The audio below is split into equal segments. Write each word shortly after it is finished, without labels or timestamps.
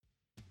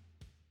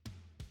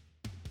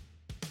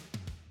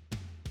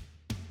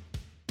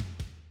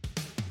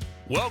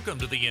Welcome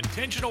to the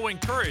Intentional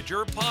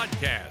Encourager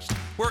podcast,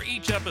 where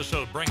each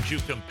episode brings you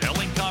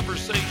compelling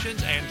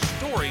conversations and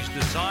stories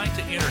designed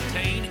to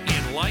entertain,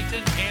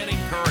 enlighten, and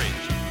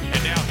encourage.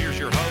 And now here's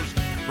your host,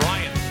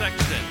 Brian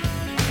Sexton.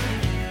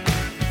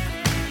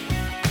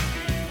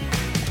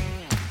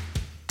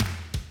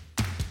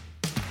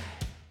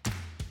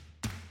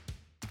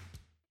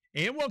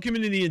 And welcome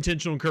into the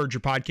Intentional Encourager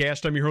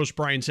podcast. I'm your host,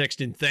 Brian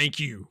Sexton. Thank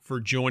you for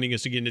joining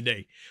us again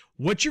today.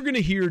 What you're going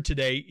to hear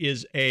today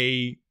is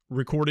a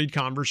recorded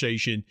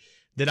conversation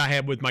that I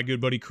had with my good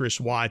buddy, Chris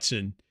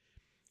Watson.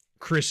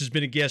 Chris has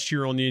been a guest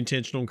here on the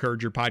Intentional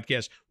Encourager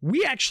podcast.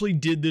 We actually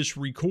did this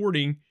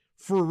recording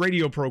for a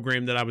radio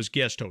program that I was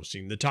guest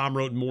hosting, the Tom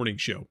Roden Morning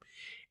Show.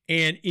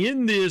 And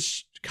in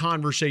this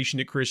conversation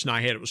that Chris and I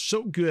had, it was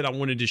so good, I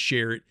wanted to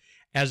share it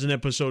as an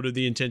episode of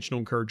the Intentional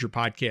Encourager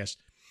podcast.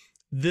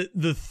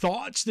 The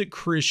thoughts that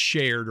Chris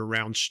shared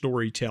around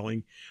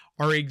storytelling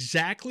are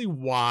exactly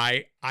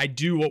why I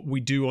do what we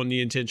do on the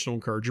Intentional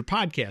Encourager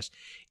podcast,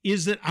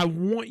 is that I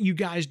want you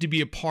guys to be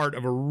a part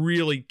of a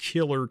really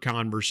killer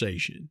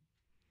conversation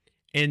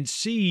and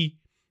see,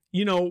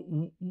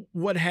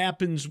 what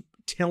happens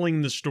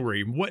telling the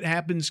story, what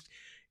happens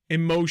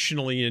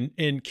emotionally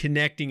and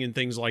connecting and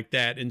things like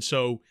that. And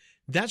so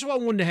that's why I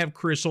wanted to have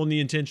Chris on the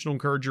Intentional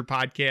Encourager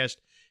podcast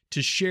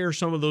to share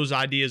some of those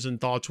ideas and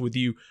thoughts with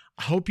you.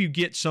 I hope you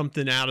get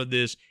something out of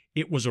this.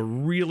 It was a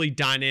really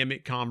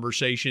dynamic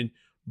conversation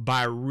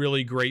by a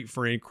really great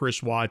friend,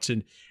 Chris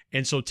Watson.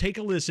 And so take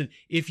a listen.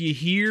 If you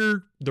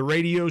hear the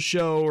radio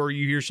show or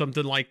you hear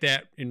something like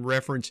that in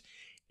reference,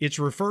 it's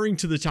referring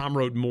to the Tom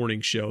Roden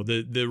Morning Show,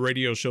 the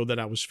radio show that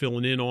I was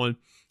filling in on,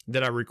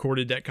 that I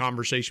recorded that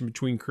conversation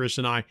between Chris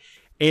and I.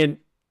 And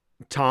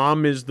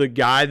Tom is the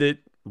guy that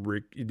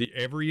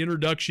every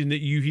introduction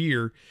that you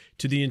hear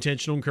to the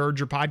Intentional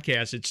Encourager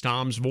podcast, it's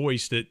Tom's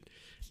voice that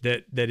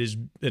is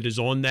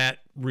on that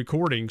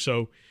recording.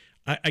 So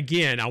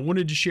again, I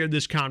wanted to share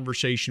this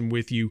conversation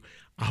with you.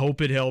 I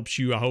hope it helps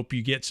you. I hope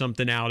you get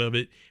something out of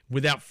it.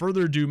 Without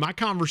further ado, my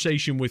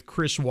conversation with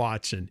Chris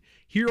Watson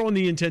here on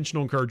the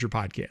Intentional Encourager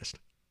podcast.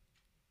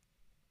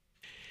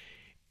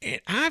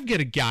 And I've got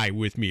a guy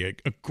with me,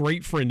 a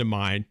great friend of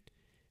mine,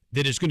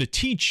 that is going to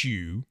teach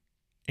you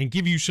and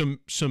give you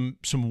some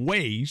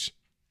ways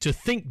to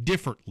think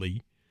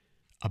differently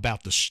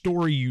about the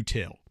story you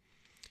tell.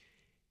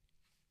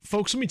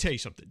 Folks, let me tell you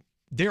something.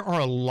 There are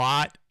a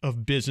lot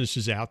of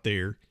businesses out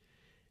there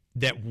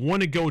that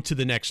want to go to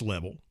the next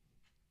level,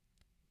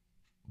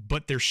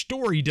 but their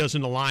story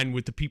doesn't align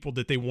with the people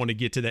that they want to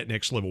get to that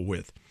next level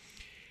with.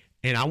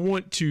 And I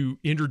want to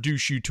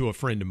introduce you to a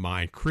friend of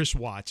mine, Chris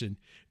Watson.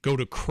 Go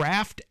to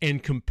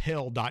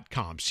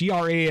craftandcompel.com,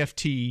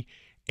 CraftandCompel,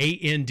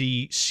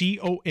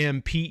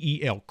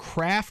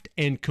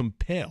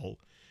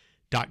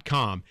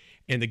 craftandcompel.com.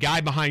 And the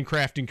guy behind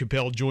Craft and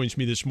Compel joins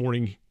me this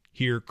morning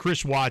here,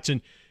 Chris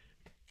Watson.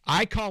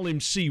 I call him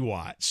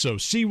C-Watts. So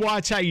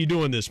C-Watts, how you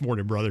doing this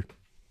morning, brother?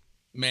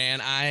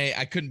 Man,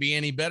 I couldn't be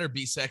any better,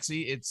 Be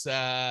Sexy. It's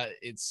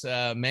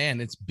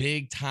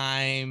big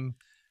time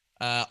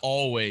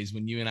always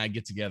when you and I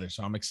get together.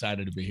 So I'm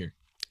excited to be here.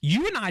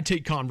 You and I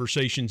take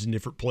conversations in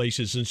different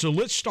places. And so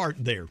let's start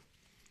there,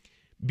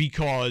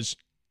 because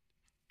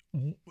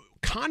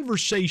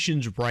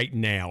conversations right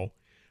now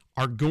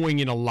are going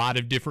in a lot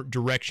of different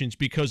directions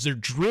because they're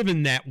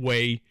driven that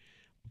way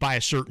by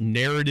a certain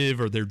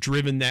narrative, or they're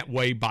driven that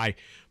way by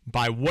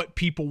what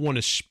people want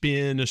to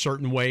spin a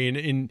certain way.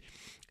 And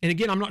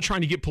again, I'm not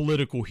trying to get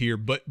political here,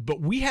 but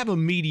we have a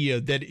media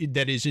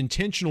that is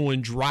intentional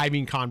in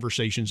driving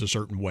conversations a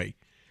certain way.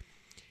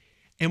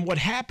 And what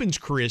happens,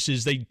 Chris,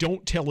 is they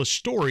don't tell a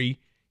story,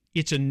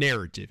 it's a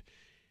narrative.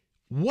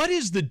 What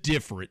is the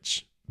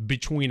difference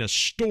between a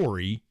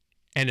story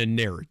and a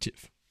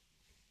narrative?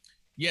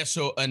 Yeah,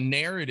 so a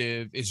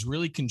narrative is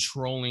really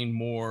controlling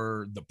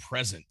more the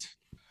present.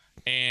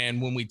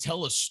 And when we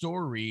tell a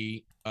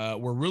story,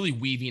 we're really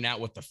weaving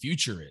out what the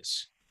future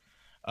is.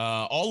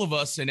 All of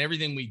us and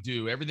everything we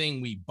do,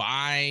 everything we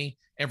buy,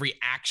 every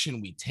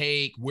action we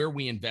take, where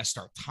we invest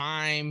our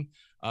time,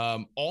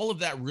 all of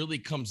that really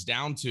comes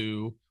down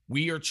to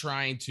we are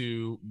trying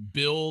to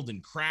build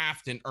and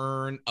craft and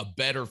earn a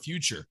better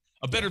future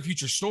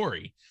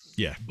story.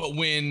 Yeah. But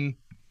when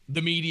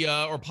the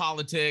media or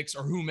politics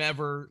or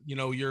whomever,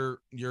 your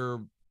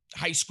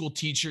high school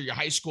teacher, your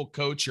high school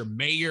coach, your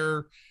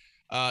mayor,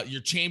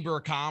 your chamber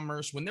of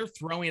commerce, when they're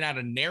throwing out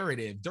a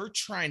narrative, they're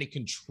trying to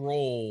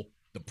control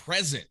the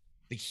present,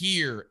 the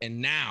here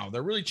and now.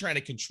 They're really trying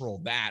to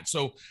control that.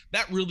 So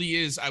that really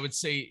is, I would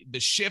say, the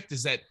shift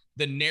is that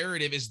the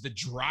narrative is the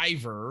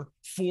driver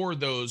for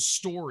those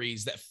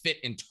stories that fit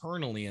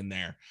internally in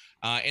there.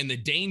 And the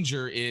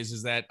danger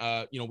is that,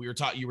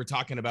 you were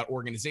talking about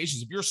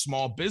organizations. If you're a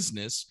small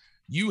business,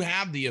 you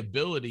have the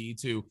ability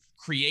to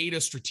create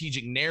a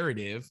strategic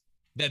narrative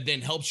that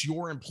then helps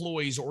your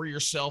employees or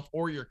yourself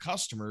or your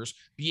customers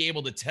be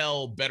able to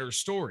tell better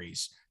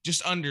stories.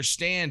 Just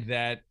understand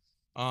that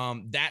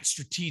that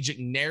strategic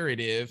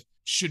narrative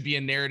should be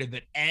a narrative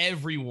that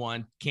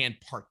everyone can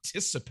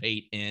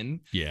participate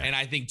in. Yeah. And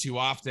I think too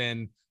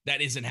often that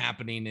isn't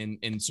happening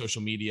in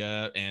social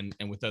media and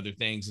with other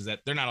things, is that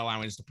they're not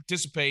allowing us to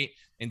participate.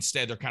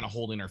 Instead, they're kind of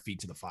holding our feet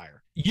to the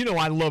fire.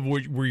 I love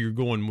where you're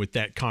going with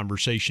that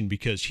conversation,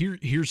 because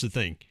here's the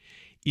thing,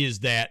 is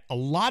that a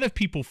lot of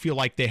people feel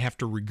like they have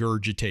to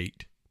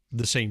regurgitate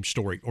the same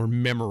story or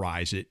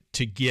memorize it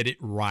to get it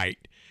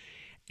right.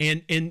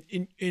 And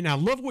I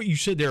love what you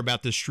said there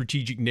about the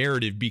strategic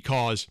narrative,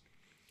 because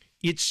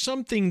it's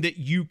something that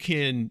you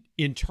can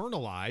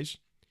internalize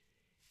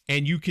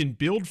and you can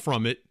build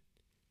from it,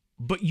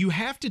 but you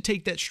have to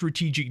take that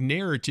strategic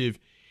narrative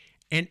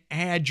and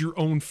add your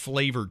own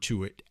flavor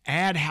to it.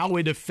 Add how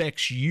it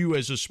affects you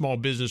as a small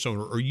business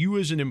owner or you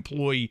as an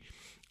employee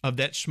of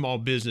that small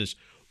business.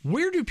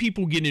 Where do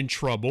people get in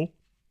trouble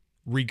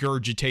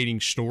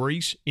regurgitating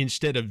stories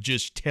instead of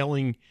just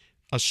telling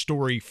a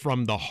story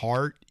from the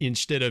heart?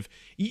 Instead of,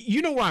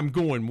 you know where I'm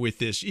going with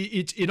this.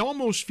 It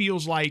almost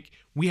feels like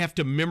we have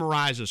to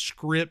memorize a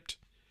script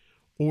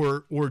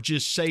or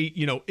just say,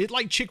 it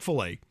like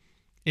Chick-fil-A.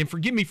 And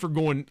forgive me for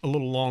going a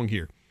little long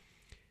here,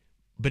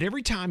 but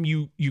every time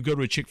you go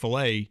to a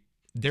Chick-fil-A,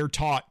 they're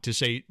taught to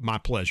say, "My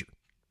pleasure,"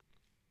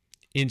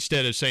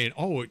 instead of saying,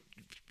 "Oh,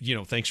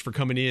 thanks for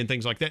coming in,"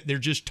 things like that. They're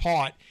just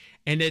taught,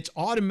 and it's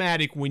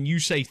automatic. When you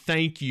say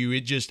thank you,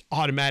 it just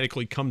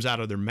automatically comes out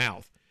of their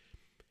mouth.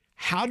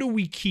 How do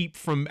we keep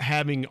from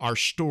having our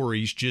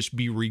stories just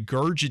be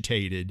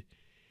regurgitated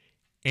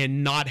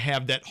and not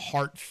have that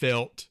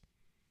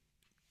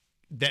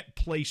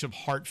place of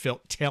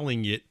heartfelt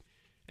telling it?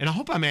 And I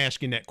hope I'm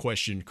asking that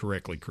question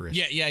correctly, Chris.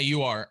 Yeah,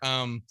 you are.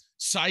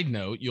 Side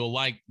note, you'll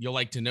like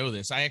to know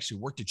this. I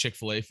actually worked at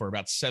Chick-fil-A for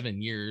about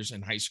 7 years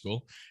in high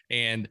school,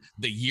 and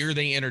the year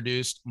they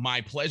introduced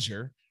 "My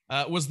pleasure"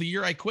 was the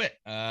year I quit.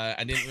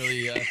 I didn't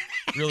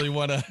really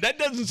want to. That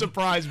doesn't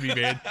surprise me,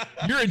 man.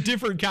 You're a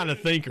different kind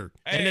of thinker,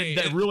 and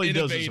that really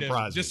doesn't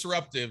surprise me.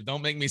 Disruptive.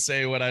 Don't make me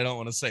say what I don't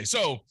want to say.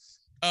 So,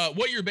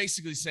 what you're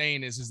basically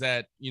saying is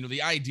that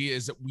the idea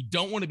is that we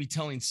don't want to be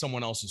telling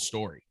someone else's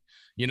story.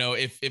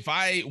 If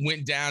I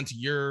went down to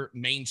your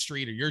main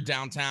street or your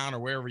downtown or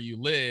wherever you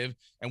live,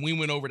 and we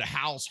went over to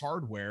Hal's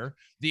Hardware,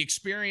 the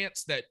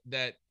experience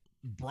that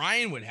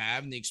Brian would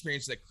have and the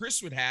experience that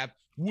Chris would have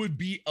would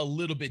be a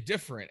little bit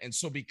different. And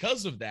so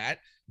because of that,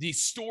 the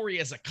story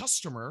as a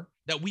customer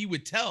that we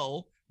would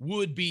tell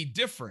would be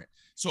different.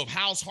 So if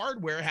Hal's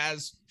Hardware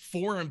has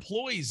 4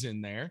 employees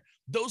in there,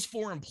 those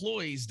 4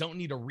 employees don't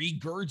need to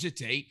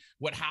regurgitate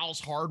what Hal's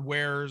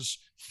Hardware's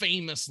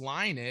famous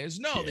line is.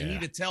 No, They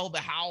need to tell the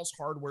Hal's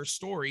Hardware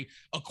story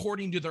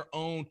according to their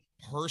own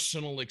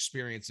personal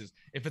experiences.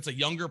 If it's a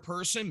younger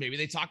person, maybe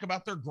they talk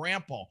about their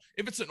grandpa.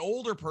 If it's an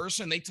older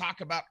person, they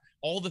talk about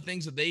all the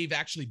things that they've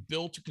actually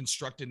built or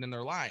constructed in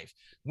their life.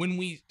 When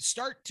we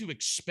start to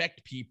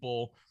expect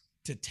people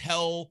to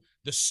tell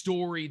the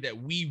story that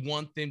we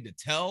want them to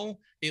tell,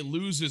 it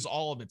loses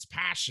all of its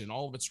passion,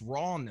 all of its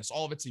rawness,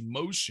 all of its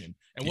emotion.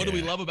 And what do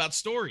we love about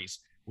stories?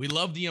 We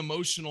love the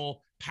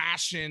emotional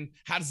passion.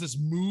 How does this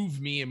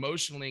move me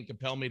emotionally and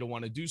compel me to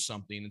want to do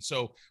something? And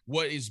so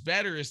what is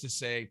better is to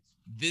say,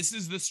 this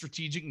is the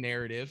strategic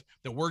narrative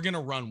that we're going to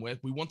run with.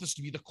 We want this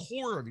to be the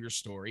core of your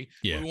story.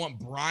 We want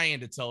Brian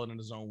to tell it in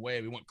his own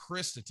way. We want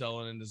Chris to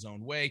tell it in his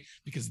own way,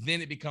 because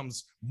then it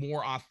becomes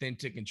more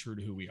authentic and true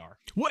to who we are.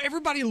 Well,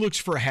 everybody looks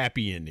for a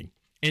happy ending.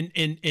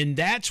 And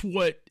that's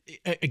what,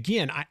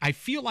 again, I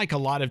feel like a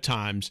lot of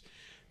times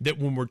that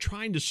when we're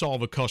trying to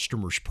solve a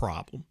customer's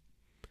problem,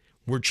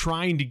 we're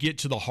trying to get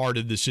to the heart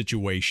of the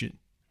situation.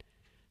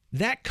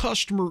 That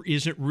customer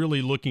isn't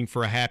really looking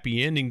for a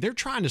happy ending. They're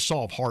trying to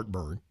solve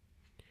heartburn.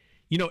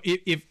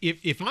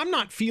 If I'm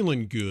not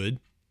feeling good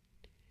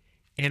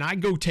and I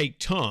go take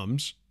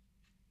Tums,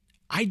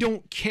 I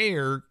don't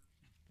care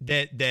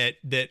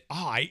that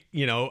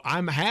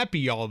I'm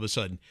happy all of a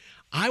sudden.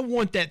 I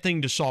want that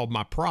thing to solve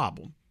my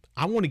problem.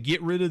 I want to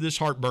get rid of this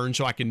heartburn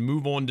so I can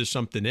move on to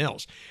something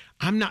else.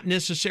 I'm not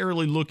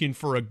necessarily looking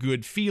for a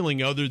good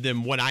feeling other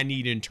than what I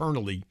need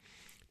internally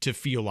to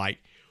feel like.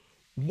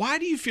 Why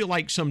do you feel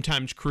like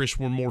sometimes, Chris,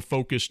 we're more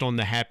focused on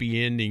the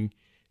happy ending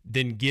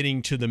than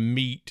getting to the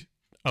meat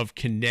of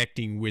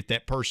connecting with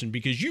that person?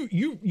 Because you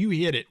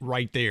hit it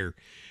right there.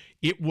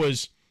 It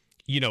was,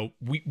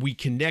 we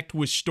connect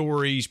with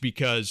stories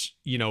because,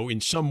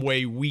 in some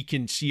way we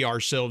can see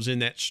ourselves in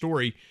that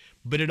story,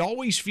 but it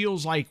always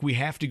feels like we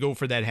have to go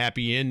for that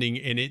happy ending.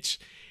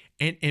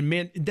 And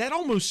man, that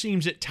almost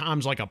seems at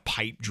times like a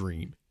pipe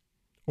dream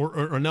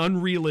or an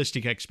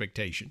unrealistic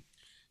expectation.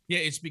 Yeah,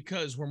 it's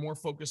because we're more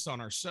focused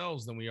on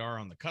ourselves than we are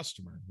on the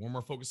customer. We're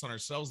more focused on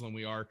ourselves than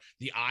we are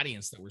the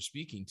audience that we're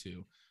speaking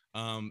to.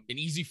 An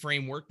easy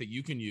framework that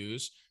you can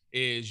use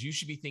is you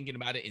should be thinking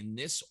about it in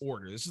this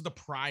order. This is the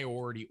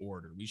priority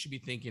order. We should be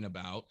thinking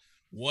about,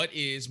 what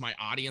is my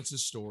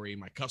audience's story,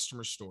 my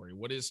customer's story?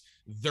 What is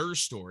their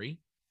story?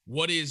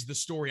 What is the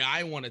story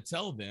I want to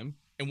tell them?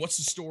 And what's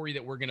the story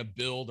that we're going to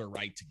build or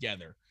write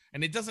together?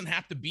 And it doesn't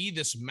have to be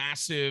this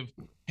massive,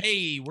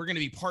 hey, we're going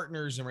to be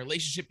partners in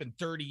relationship in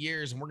 30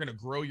 years and we're going to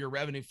grow your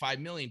revenue 5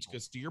 million.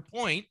 Because to your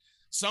point,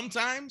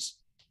 sometimes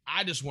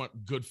I just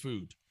want good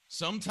food.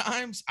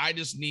 Sometimes I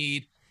just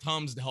need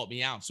thumbs to help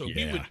me out. So if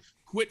we would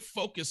quit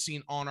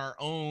focusing on our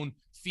own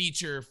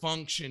feature,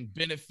 function,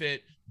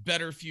 benefit,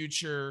 better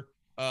future,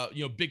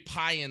 big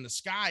pie in the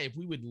sky, if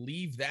we would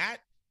leave that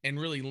and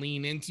really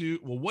lean into,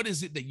 well, what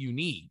is it that you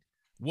need?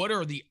 What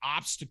are the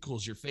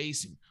obstacles you're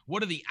facing?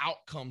 What are the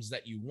outcomes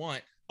that you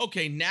want?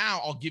 Okay,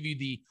 now I'll give you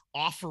the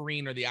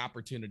offering or the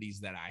opportunities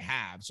that I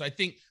have. So I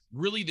think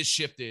really the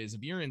shift is,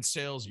 if you're in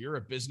sales, you're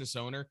a business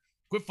owner,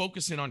 quit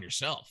focusing on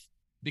yourself,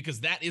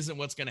 because that isn't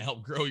what's going to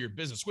help grow your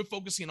business. Quit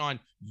focusing on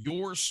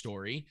your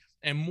story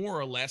and more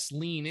or less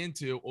lean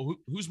into, well,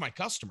 who's my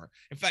customer?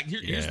 In fact,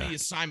 here's the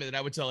assignment that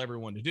I would tell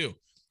everyone to do.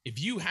 If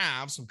you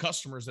have some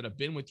customers that have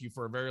been with you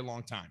for a very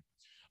long time,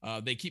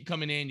 they keep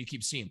coming in, you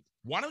keep seeing,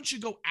 why don't you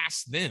go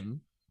ask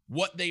them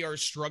what they are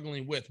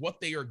struggling with,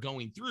 what they are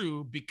going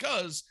through,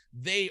 because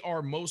they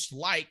are most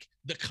like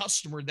the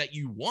customer that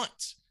you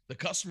want,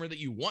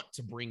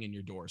 to bring in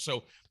your door.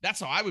 So that's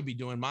how I would be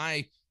doing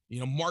my,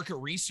 market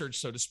research,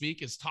 so to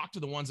speak, is talk to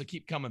the ones that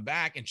keep coming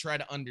back and try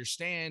to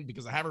understand,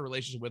 because I have a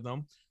relationship with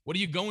them. What are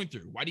you going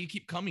through? Why do you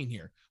keep coming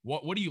here?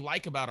 What do you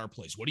like about our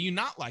place? What do you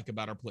not like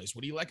about our place?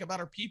 What do you like about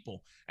our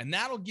people? And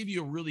that'll give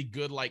you a really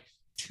good,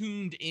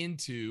 tuned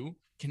into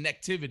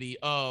connectivity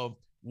of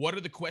what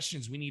are the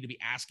questions we need to be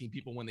asking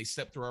people when they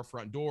step through our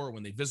front door,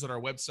 when they visit our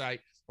website,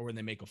 or when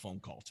they make a phone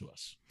call to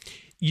us.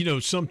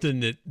 Something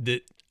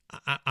that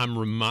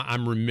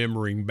I'm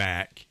remembering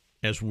back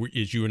as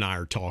you and I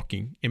are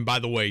talking. And by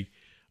the way,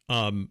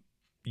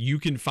 you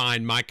can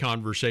find my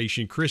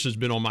conversation. Chris has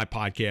been on my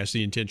podcast,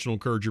 the Intentional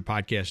Encourager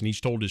podcast, and he's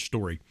told his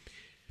story.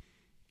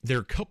 There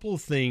are a couple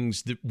of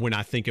things that when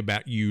I think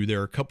about you,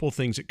 there are a couple of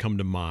things that come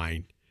to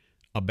mind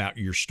about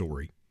your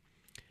story.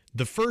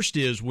 The first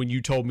is when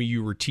you told me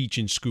you were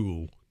teaching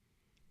school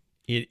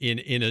in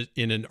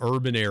an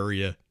urban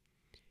area,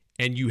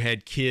 and you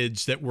had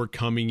kids that were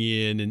coming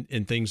in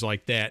and things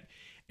like that.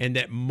 And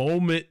that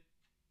moment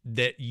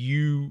that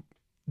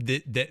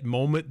that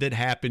moment that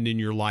happened in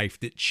your life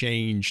that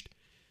changed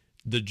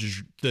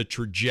the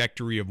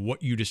trajectory of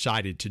what you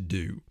decided to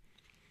do.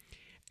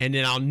 And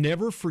then I'll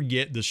never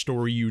forget the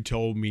story you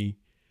told me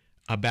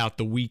about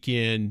the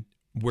weekend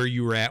where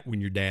you were at when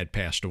your dad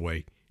passed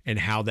away and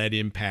how that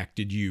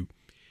impacted you.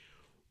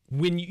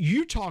 When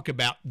you talk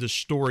about the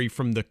story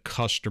from the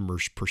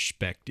customer's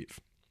perspective,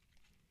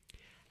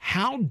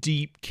 how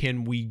deep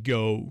can we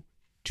go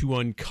to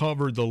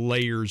uncover the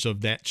layers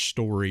of that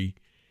story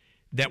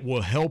that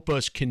will help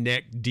us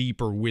connect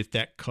deeper with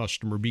that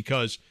customer?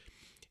 Because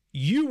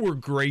you were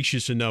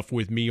gracious enough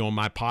with me on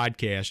my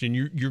podcast, and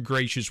you're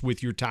gracious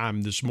with your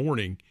time this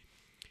morning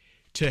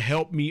to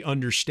help me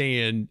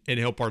understand and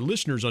help our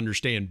listeners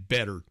understand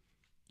better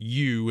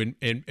you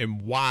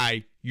and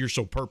why you're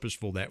so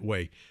purposeful that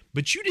way.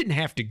 But you didn't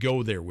have to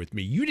go there with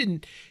me.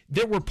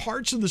 There were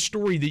parts of the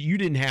story that you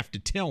didn't have to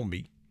tell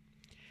me.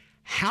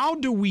 How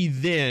do we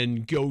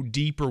then go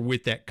deeper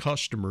with that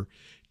customer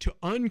to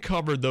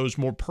uncover those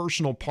more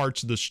personal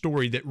parts of the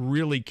story that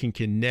really can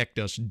connect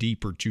us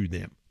deeper to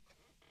them?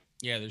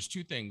 Yeah, there's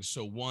two things.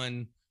 So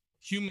one,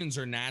 humans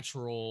are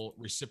natural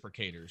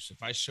reciprocators.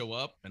 If I show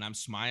up and I'm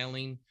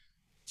smiling,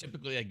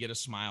 typically I get a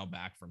smile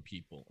back from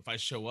people. If I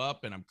show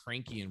up and I'm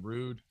cranky and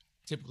rude,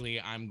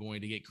 typically I'm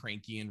going to get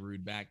cranky and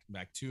rude back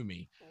to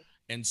me.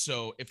 And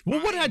so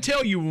what did I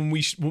tell you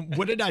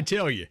what did I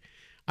tell you?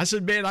 I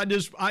said, man, I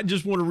just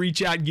want to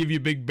reach out and give you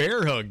a big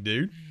bear hug,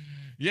 dude.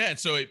 Yeah.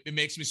 So it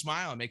makes me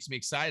smile. It makes me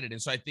excited.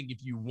 And so I think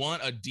if you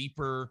want a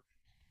deeper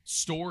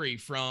story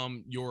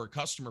from your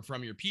customer,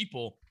 from your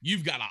people,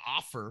 you've got to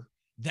offer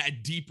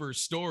that deeper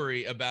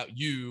story about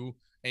you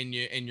and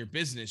your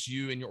business,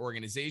 you and your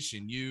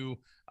organization, you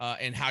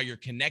and how you're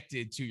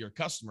connected to your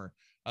customer.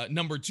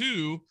 Number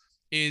two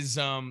is,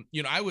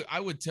 I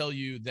would tell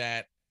you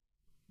that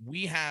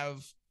we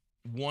have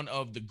one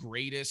of the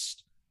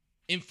greatest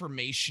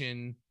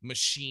information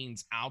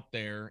machines out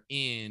there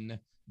in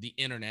the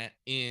internet,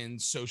 in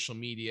social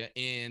media,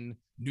 in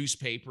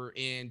newspaper,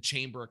 in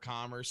chamber of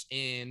commerce,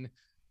 in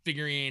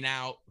figuring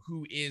out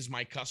who is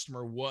my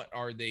customer, what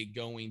are they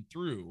going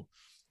through.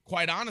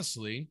 Quite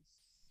honestly,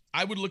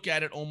 I would look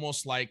at it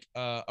almost like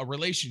a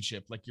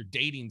relationship, like you're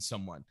dating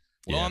someone.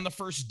 Well, on the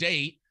first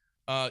date,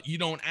 you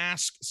don't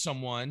ask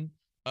someone,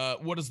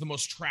 what is the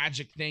most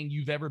tragic thing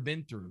you've ever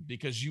been through,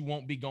 because you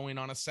won't be going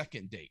on a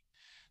second date.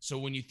 So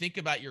when you think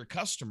about your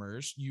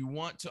customers, you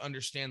want to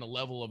understand the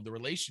level of the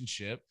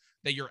relationship,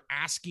 that you're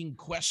asking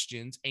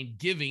questions and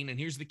giving, and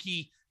here's the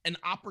key, an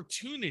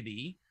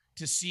opportunity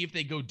to see if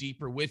they go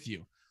deeper with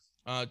you.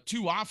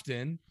 Too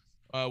often,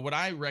 what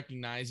I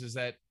recognize is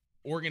that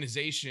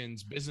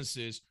organizations,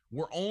 businesses,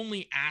 we're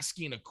only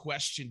asking a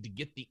question to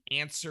get the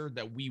answer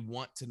that we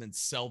want to then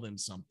sell them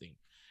something.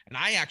 And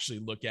I actually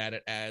look at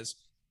it as,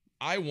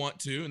 I want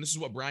to, and this is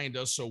what Brian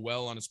does so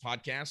well on his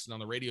podcast and on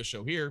the radio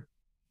show here,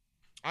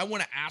 I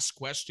want to ask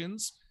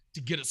questions to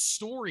get a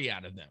story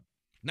out of them,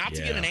 not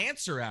to get an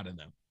answer out of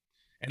them.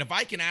 And if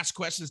I can ask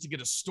questions to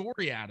get a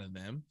story out of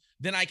them,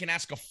 then I can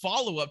ask a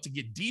follow-up to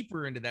get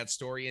deeper into that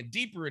story and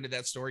deeper into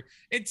that story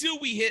until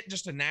we hit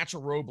just a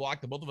natural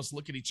roadblock that both of us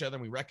look at each other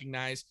and we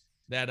recognize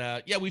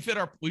that we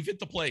fit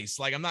the place.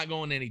 Like, I'm not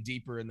going any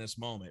deeper in this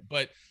moment,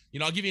 but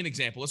I'll give you an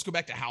example. Let's go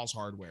back to House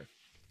Hardware.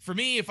 For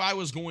me, if I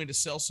was going to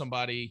sell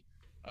somebody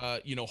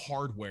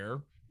hardware,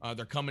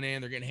 they're coming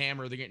in, they're getting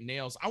hammered, they're getting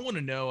nails, I want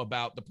to know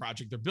about the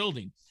project they're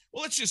building.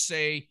 Well, let's just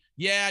say,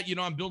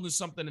 I'm building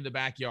something in the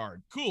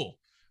backyard. Cool.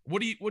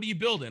 What are you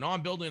building? Oh,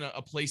 I'm building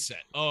a play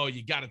set. Oh,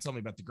 you got to tell me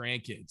about the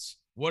grandkids.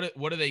 What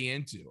are they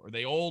into? Are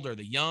they old? Are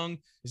they young?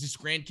 Is this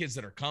grandkids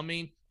that are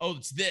coming? Oh,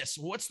 it's this.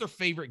 What's their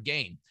favorite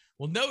game?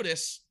 Well,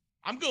 notice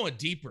I'm going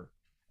deeper.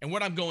 And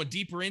what I'm going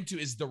deeper into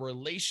is the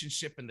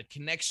relationship and the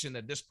connection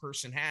that this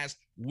person has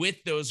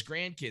with those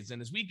grandkids.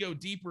 And as we go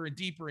deeper and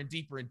deeper and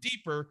deeper and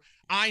deeper,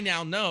 I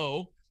now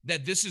know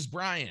that this is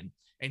Brian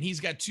and he's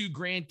got 2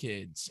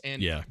 grandkids,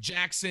 and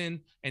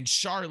Jackson and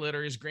Charlotte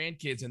are his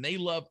grandkids and they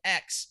love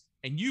X.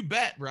 And you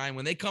bet, Brian,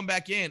 when they come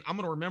back in, I'm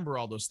going to remember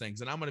all those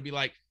things. And I'm going to be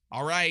like,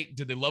 all right,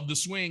 did they love the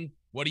swing?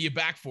 What are you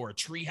back for? A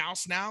tree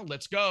house now?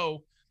 Let's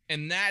go.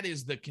 And that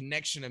is the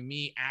connection of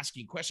me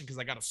asking questions, because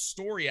I got a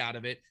story out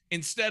of it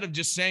instead of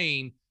just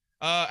saying,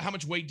 how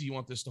much weight do you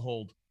want this to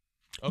hold?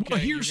 Okay. Well,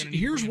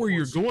 here's where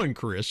you're going,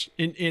 Chris.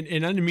 And I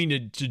didn't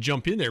mean to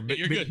jump in there, but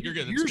you're good. You're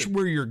good. Here's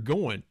where you're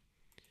going.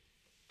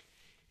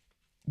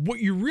 What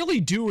you're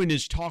really doing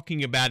is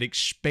talking about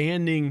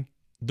expanding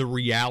the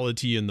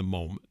reality in the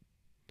moment.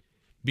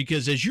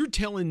 Because as you're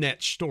telling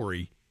that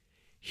story,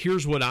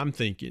 here's what I'm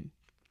thinking.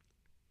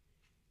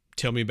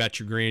 Tell me about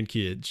your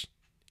grandkids.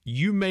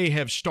 You may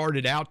have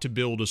started out to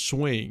build a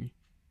swing.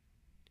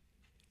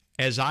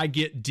 As I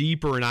get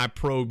deeper and I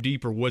probe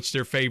deeper, what's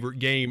their favorite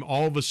game?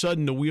 All of a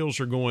sudden the wheels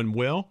are going,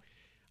 well,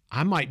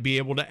 I might be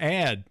able to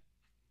add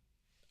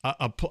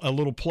a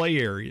little play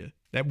area.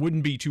 That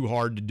wouldn't be too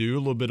hard to do. A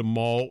little bit of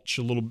mulch,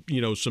 a little,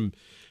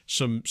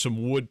 some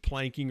wood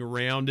planking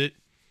around it.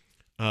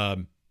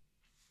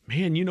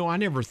 Man, I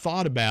never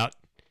thought about,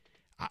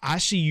 I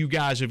see you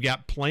guys have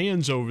got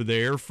plans over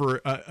there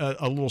for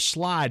a little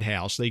slide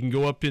house. They can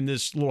go up in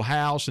this little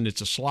house and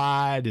it's a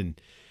slide, and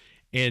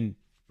man,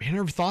 I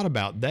never thought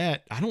about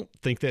that. I don't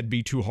think that'd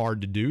be too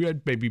hard to do.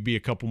 That'd maybe be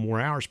a couple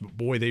more hours, but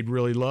boy, they'd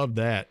really love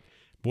that.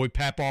 Boy,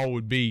 Papaw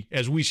would be,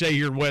 as we say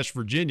here in West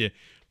Virginia,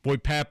 boy,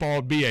 Papaw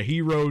would be a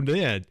hero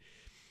then.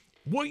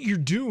 What you're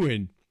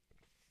doing,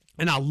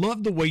 and I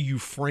love the way you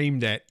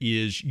frame that,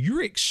 is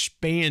you're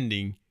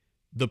expanding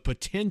the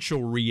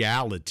potential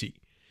reality.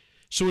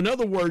 So in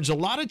other words, a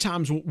lot of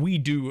times what we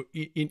do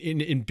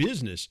in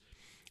business,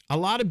 a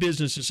lot of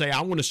businesses say,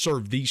 I want to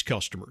serve these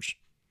customers,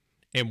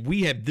 and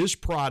we have this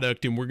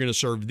product and we're going to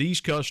serve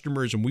these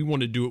customers and we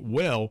want to do it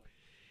well.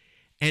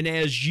 And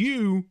as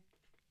you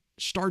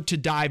start to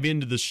dive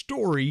into the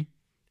story,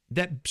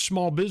 that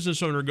small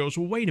business owner goes,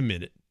 well, wait a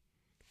minute.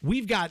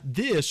 We've got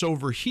this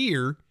over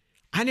here.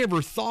 I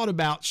never thought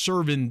about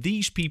serving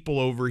these people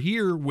over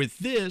here with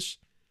this,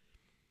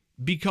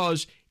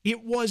 because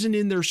it wasn't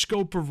in their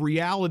scope of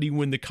reality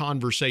when the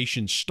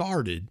conversation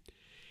started.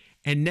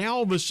 And now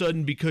all of a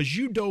sudden, because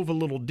you dove a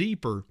little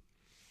deeper,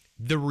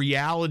 the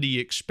reality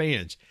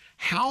expands.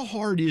 How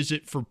hard is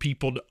it for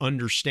people to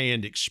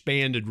understand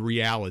expanded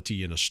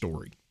reality in a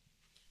story?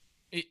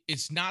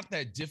 It's not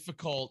that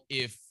difficult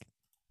if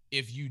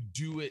you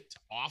do it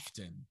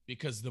often,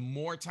 because the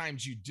more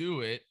times you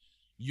do it,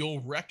 you'll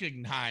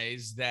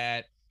recognize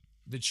that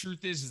the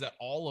truth is that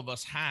all of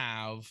us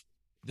have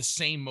the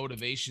same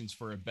motivations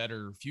for a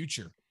better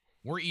future.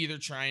 We're either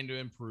trying to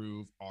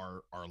improve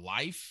our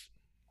life,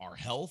 our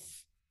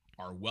health,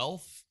 our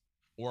wealth,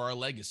 or our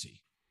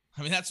legacy.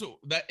 I mean, that's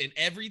in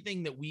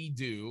everything that we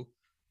do.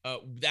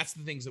 That's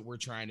the things that we're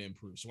trying to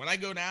improve. So when I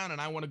go down and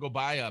I want to go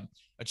buy a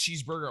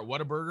cheeseburger at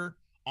Whataburger,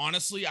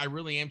 honestly, I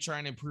really am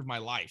trying to improve my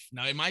life.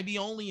 Now, it might be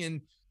only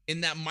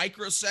in that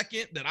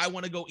microsecond that I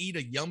want to go eat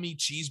a yummy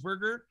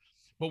cheeseburger.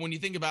 But when you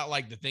think about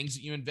like the things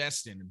that you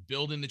invest in and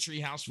building the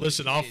treehouse.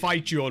 Listen, I'll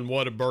fight you on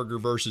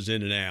Whataburger versus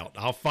In-N-Out.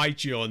 I'll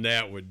fight you on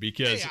that one,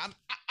 because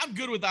I'm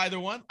good with either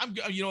one.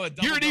 You're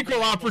an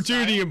equal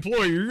opportunity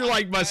employer. You're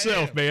like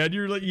myself, man.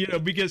 You're like,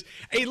 because,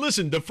 hey,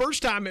 listen, the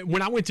first time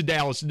when I went to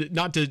Dallas,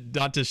 not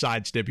to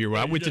sidestep here,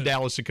 when I went to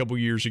Dallas a couple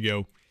years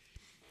ago,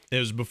 it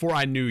was before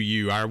I knew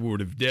you. I would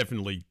have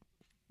definitely,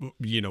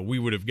 we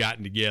would have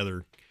gotten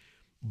together.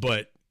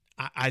 But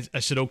I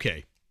said,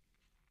 okay,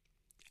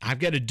 I've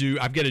got to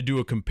do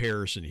a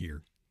comparison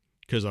here,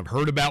 because I've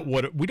heard about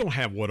we don't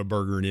have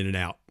Whataburger and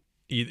In-N-Out,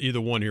 either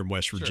one here in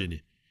West Virginia.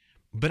 Sure.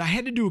 But I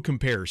had to do a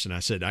comparison. I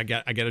said, I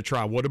got to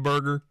try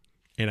Whataburger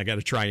and I got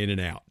to try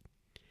In-N-Out.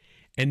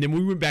 And then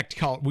we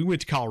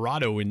went to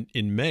Colorado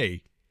in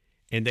May,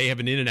 and they have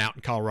an In-N-Out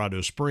in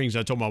Colorado Springs.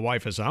 I told my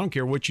wife, I said, I don't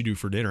care what you do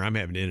for dinner, I'm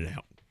having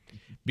In-N-Out,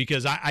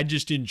 because I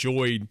just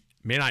enjoyed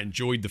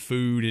the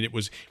food, and it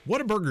was,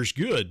 Whataburger's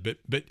good,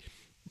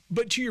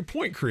 but to your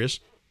point,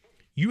 Chris,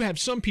 you have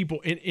some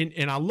people,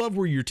 and I love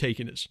where you're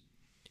taking us.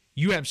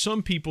 You have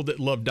some people that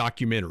love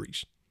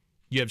documentaries.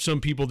 You have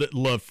some people that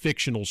love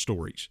fictional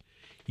stories.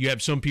 You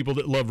have some people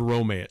that love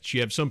romance.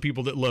 You have some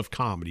people that love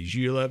comedies.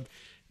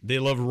 They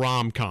love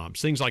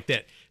rom-coms, things like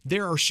that.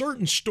 There are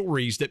certain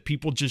stories that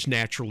people just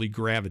naturally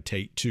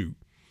gravitate to.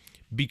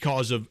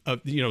 because of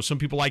some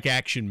people like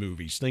action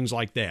movies, things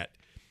like that.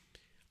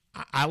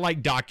 I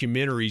like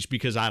documentaries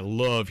because I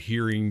love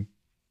hearing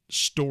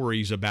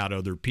stories about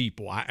other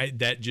people.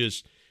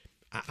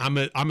 I'm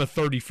a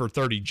 30 for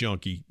 30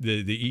 junkie,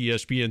 the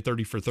ESPN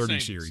 30 for 30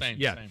 series.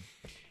 Same.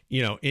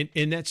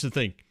 And that's the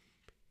thing.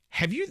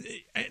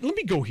 Let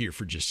me go here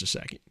for just a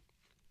second.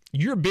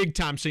 You're a big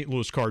time St.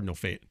 Louis Cardinal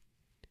fan.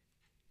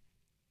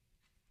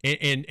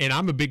 And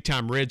I'm a big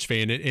time Reds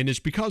fan, and it's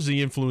because of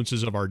the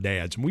influences of our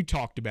dads. And we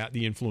talked about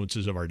the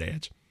influences of our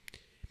dads.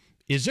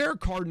 Is there a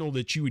Cardinal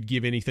that you would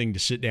give anything to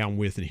sit down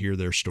with and hear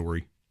their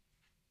story?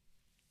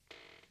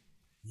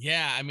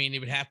 Yeah, I mean, it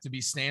would have to be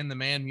Stan the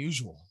Man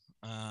Musial.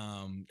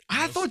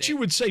 I thought you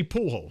would say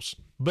Pujols,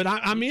 but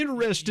I'm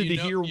interested to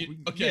hear.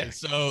 Okay,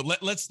 so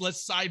let's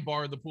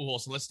sidebar the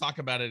Pujols. So let's talk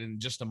about it in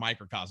just a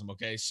microcosm.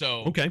 Okay,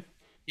 so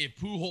if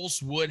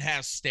Pujols would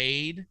have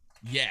stayed,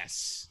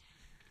 yes,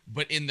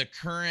 but in the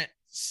current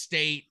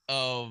state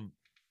of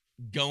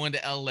going to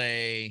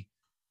LA,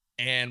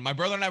 and my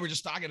brother and I were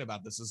just talking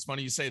about this. It's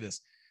funny you say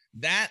this.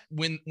 That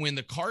when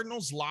the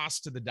Cardinals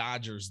lost to the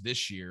Dodgers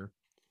this year,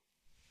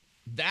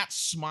 that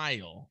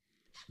smile,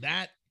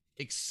 that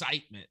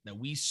excitement that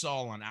we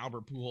saw on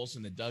Albert Pujols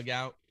in the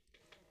dugout,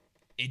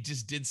 it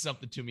just did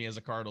something to me as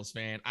a Cardinals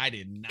fan. I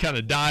did not. Kind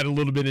of died a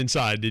little bit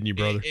inside, didn't you,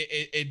 brother?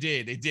 It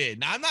did.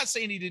 Now, I'm not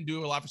saying he didn't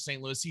do a lot for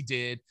St. Louis. He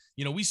did.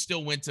 We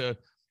still went to,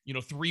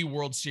 3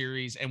 World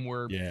Series, and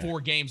we're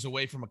 4 games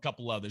away from a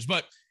couple others.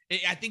 But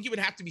I think it would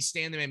have to be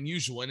Stan the Man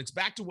Musial. And it's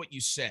back to what you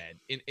said.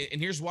 And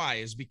here's why,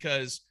 is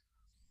because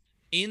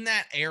in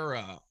that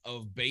era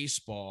of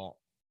baseball,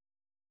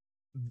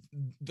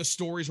 the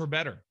stories were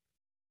better.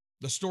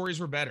 The stories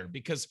were better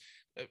because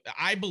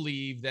I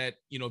believe that,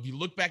 if you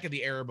look back at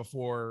the era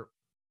before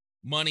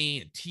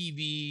money and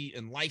TV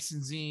and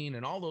licensing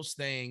and all those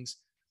things,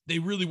 they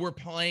really were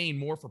playing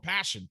more for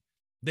passion.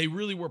 They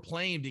really were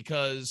playing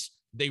because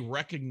they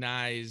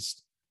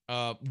recognized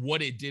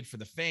what it did for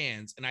the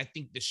fans. And I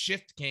think the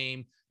shift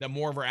came that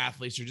more of our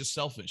athletes are just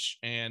selfish.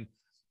 And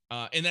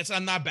that's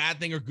not a bad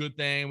thing or good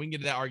thing. We can get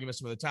to that argument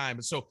some other time.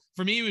 But so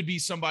for me, it would be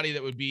somebody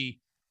that would be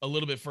a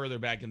little bit further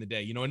back in the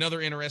day. Another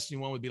interesting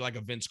one would be like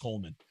a Vince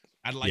Coleman.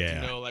 I'd like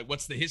to know, like,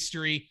 what's the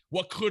history,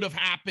 what could have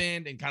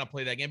happened, and kind of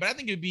play that game. But I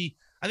think it'd be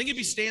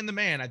Stan the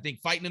Man. I think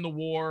fighting in the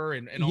war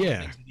and all the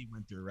things that he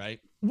went through, right?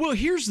 Well,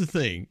 here's the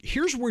thing.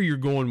 Here's where you're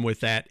going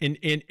with that, and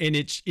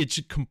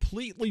it's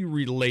completely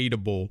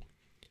relatable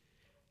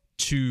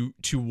to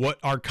what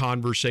our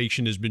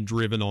conversation has been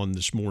driven on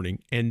this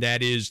morning, and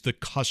that is the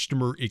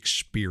customer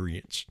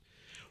experience.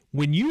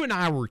 When you and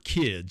I were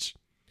kids,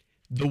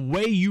 the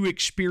way you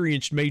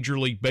experienced Major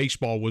League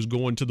Baseball was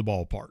going to the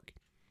ballpark.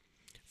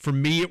 For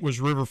me, it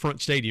was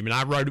Riverfront Stadium, and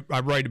I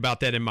write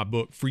about that in my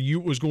book. For you,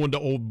 it was going to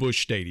Old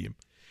Busch Stadium.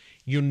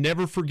 You'll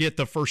never forget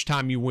the first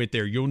time you went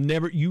there.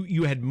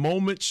 You had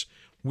moments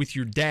with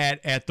your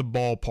dad at the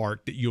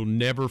ballpark that you'll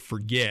never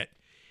forget.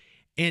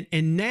 And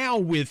now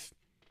with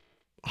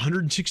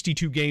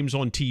 162 games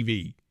on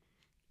TV,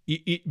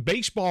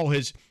 baseball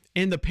has,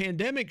 and the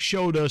pandemic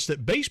showed us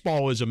that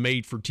baseball is a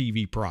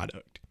made-for-TV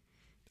product.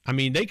 I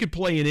mean, they could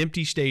play in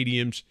empty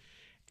stadiums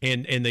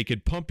and they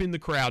could pump in the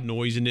crowd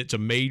noise, and it's a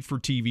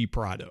made-for-TV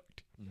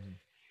product. Mm-hmm.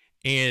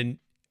 And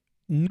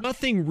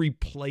nothing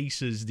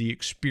replaces the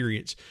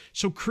experience.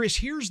 So, Chris,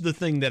 here's the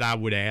thing that I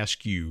would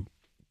ask you,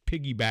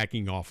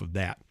 piggybacking off of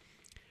that.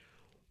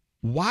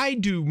 Why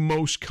do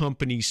most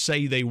companies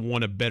say they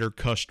want a better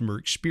customer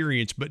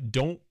experience but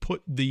don't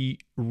put the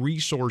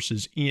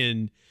resources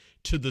in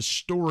to the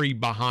story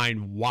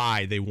behind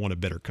why they want a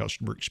better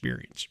customer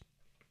experience?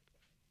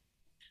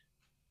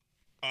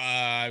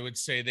 I would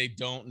say they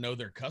don't know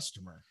their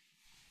customer.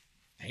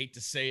 I hate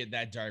to say it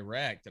that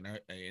direct, and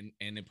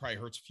it probably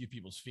hurts a few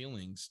people's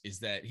feelings,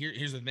 is that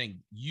here's the thing.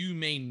 You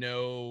may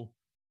know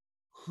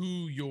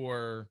who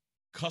your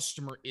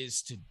customer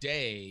is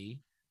today,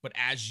 but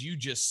as you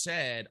just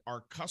said,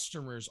 our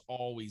customer's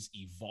always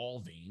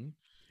evolving.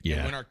 Yeah.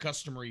 And when our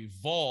customer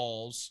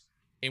evolves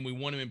and we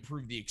want to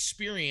improve the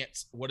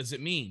experience, what does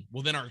it mean?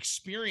 Well, then our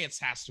experience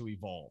has to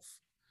evolve.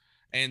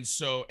 And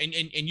so, and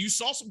you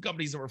saw some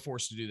companies that were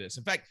forced to do this.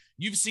 In fact,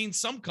 you've seen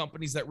some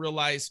companies that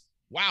realize,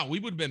 wow, we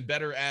would have been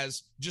better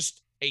as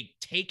just a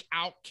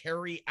take-out,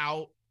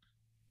 carry-out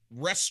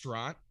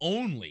restaurant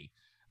only.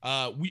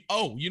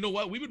 You know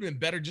what? We would have been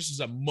better just as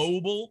a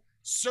mobile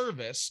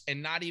service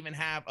and not even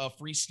have a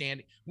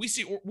freestanding. We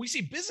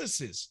see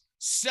businesses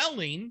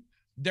selling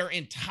their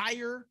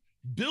entire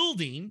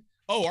building.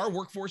 Oh, our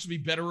workforce would be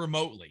better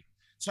remotely.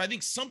 So I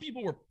think some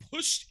people were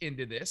pushed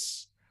into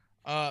this.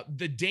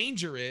 The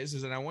danger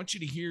is, and I want you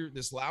to hear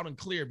this loud and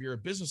clear if you're a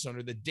business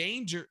owner, the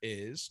danger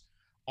is,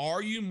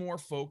 are you more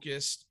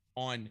focused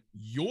on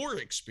your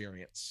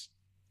experience,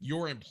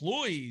 your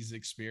employees'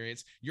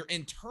 experience, your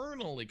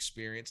internal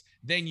experience,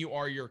 than you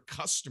are your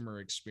customer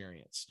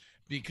experience?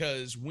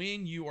 Because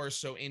when you are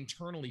so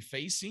internally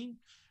facing,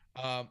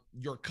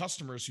 your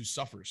customers who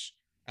suffers.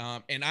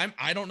 And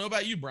I don't know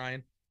about you,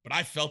 Brian, but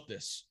I felt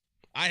this.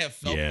 I have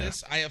felt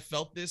this. I have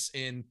felt this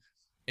in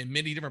in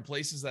many different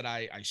places that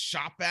I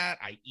shop at,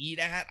 I eat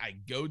at, I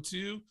go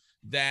to,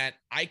 that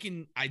I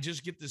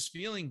just get this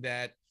feeling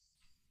that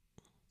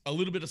a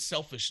little bit of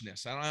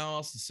selfishness. I don't know how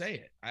else to say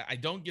it. I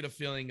don't get a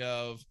feeling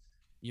of,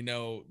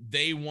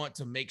 they want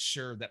to make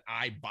sure that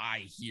I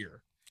buy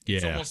here. Yeah.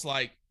 It's almost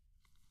like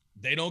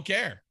they don't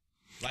care.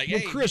 Like, well,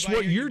 hey, Chris,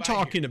 what you're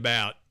talking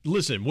about,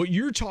 listen, what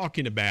you're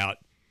talking about,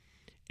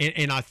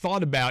 and I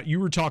thought about,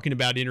 you were talking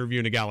about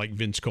interviewing a guy like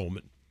Vince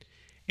Coleman.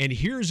 And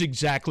here's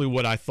exactly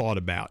what I thought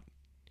about.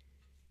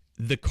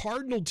 The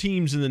Cardinal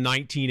teams in the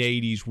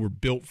 1980s were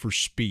built for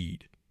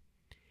speed.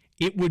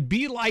 It would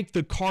be like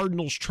the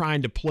Cardinals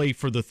trying to play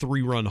for the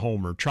 3-run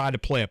homer, try to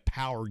play a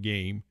power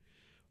game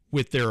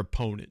with their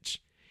opponents.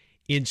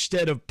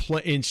 Instead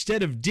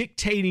of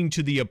dictating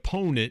to the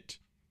opponent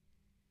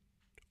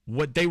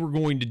what they were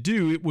going to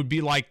do, it would be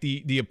like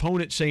the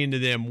opponent saying to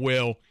them,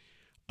 well,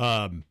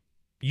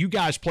 you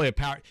guys play a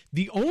power.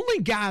 The only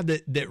guy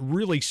that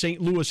really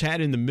St. Louis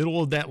had in the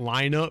middle of that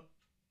lineup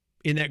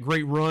in that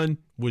great run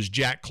was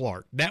Jack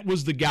Clark. That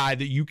was the guy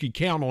that you could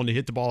count on to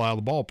hit the ball out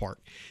of the ballpark.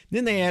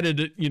 Then they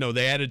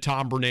added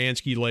Tom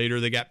Bernansky later.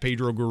 They got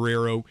Pedro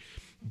Guerrero.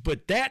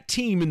 But that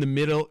team in the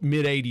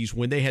mid-'80s,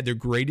 when they had their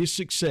greatest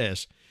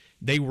success,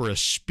 they were a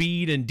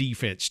speed and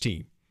defense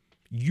team.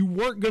 You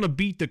weren't going to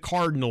beat the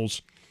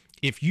Cardinals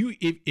if you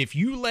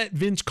let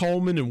Vince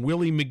Coleman and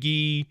Willie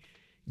McGee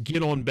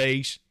get on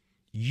base.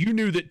 You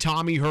knew that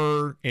Tommy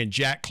Herr and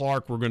Jack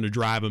Clark were going to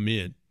drive them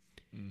in.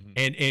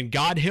 Mm-hmm. And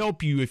God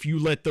help you if you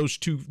let those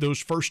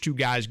first two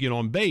guys get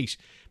on base,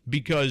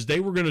 because they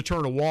were going to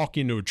turn a walk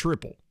into a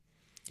triple.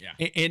 Yeah.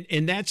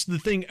 And that's the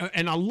thing.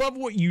 And I love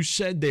what you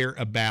said there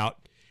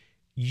about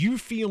you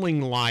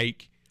feeling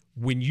like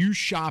when you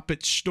shop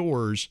at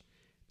stores,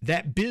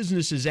 that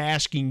business is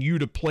asking you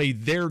to play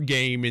their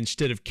game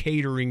instead of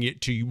catering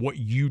it to what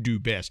you do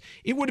best.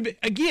 It would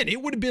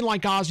have been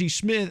like Ozzie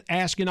Smith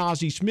asking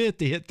Ozzie Smith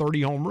to hit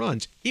 30 home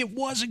runs. It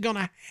wasn't going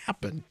to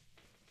happen.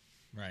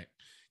 Right.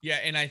 Yeah,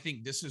 and I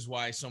think this is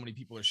why so many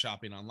people are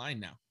shopping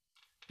online now.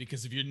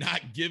 Because if you're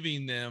not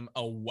giving them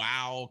a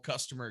wow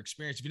customer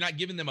experience, if you're not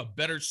giving them a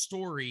better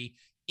story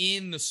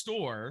in the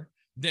store,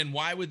 then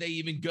why would they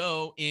even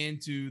go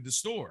into the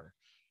store?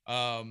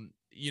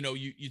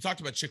 You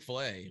talked about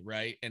Chick-fil-A,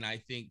 right? And I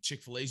think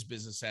Chick-fil-A's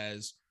business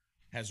has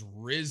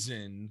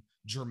risen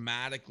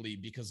dramatically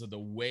because of the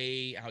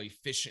way how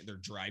efficient their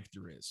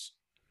drive-through is.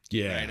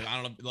 Yeah. Right?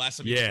 I don't know the last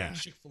time you saw a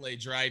Chick-fil-A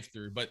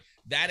drive-through, but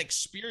that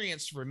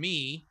experience for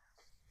me,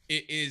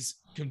 it is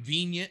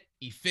convenient,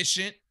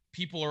 efficient.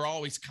 People are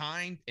always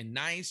kind and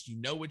nice. You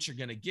know what you're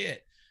going to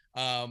get.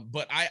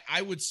 But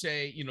I would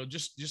say,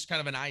 just kind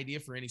of an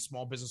idea for any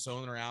small business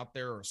owner out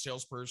there or a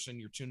salesperson,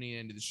 you're tuning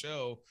into the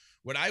show.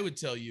 What I would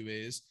tell you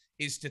is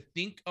to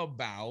think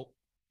about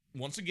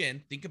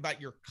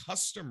your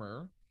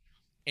customer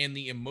and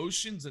the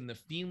emotions and the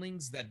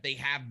feelings that they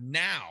have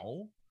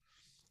now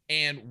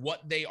and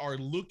what they are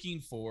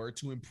looking for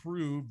to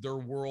improve their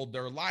world,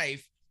 their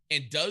life.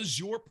 And does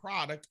your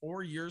product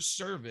or your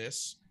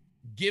service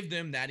give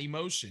them that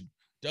emotion?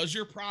 Does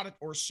your product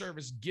or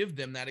service give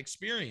them that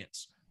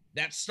experience?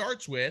 That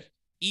starts with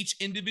each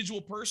individual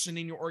person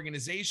in your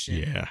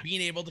organization being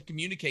able to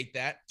communicate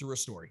that through a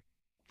story.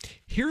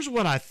 Here's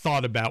what I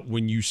thought about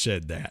when you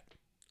said that,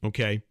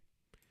 okay?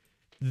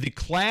 The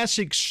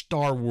classic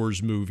Star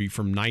Wars movie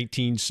from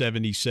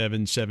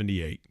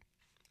 1977-78.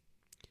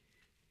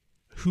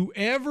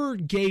 Whoever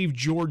gave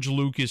George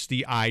Lucas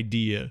the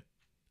idea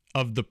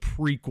of the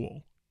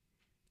prequel,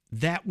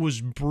 that was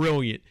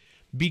brilliant,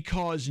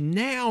 because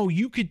now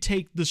you could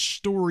take the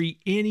story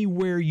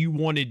anywhere you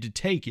wanted to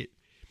take it.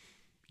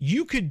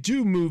 You could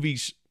do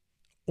movies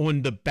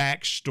on the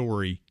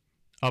backstory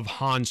of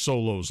Han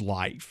Solo's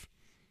life.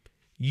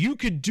 You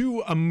could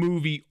do a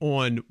movie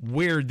on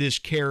where this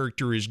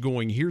character is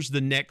going. Here's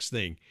the next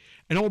thing.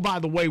 And oh, by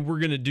the way, we're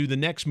going to do the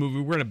next movie.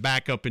 We're going to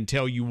back up and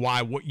tell you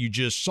why what you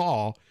just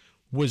saw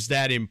was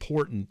that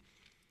important.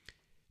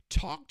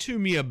 Talk to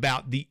me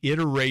about the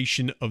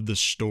iteration of the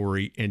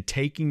story and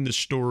taking the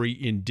story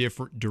in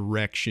different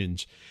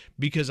directions,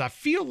 because I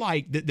feel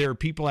like that there are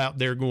people out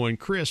there going,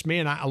 Chris,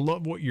 man, I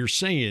love what you're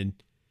saying,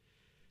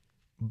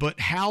 but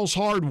Hal's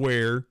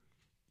Hardware,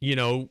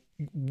 we're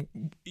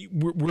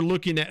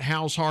looking at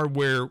Hal's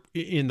Hardware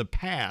in the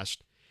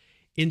past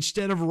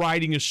instead of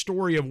writing a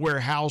story of where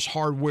Hal's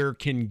Hardware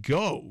can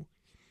go.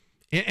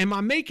 Am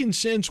I making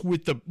sense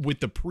with the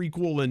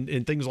prequel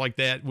and things like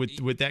that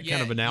with that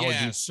kind of analogy?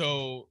 Yeah.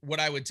 So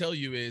what I would tell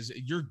you is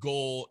your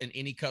goal in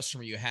any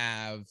customer you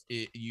have,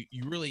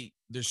 you really,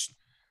 there's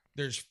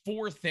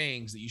 4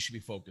 things that you should be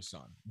focused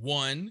on.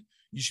 1,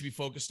 you should be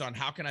focused on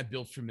how can I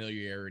build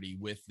familiarity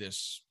with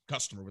this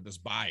customer, with this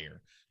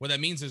buyer? What that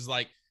means is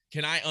like,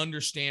 can I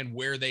understand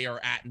where they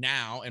are at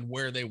now and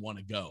where they want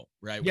to go?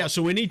 Right. Yeah.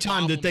 So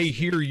anytime that they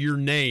hear your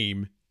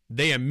name,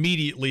 they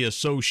immediately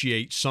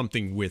associate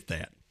something with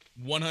that.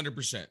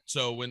 100%.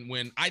 So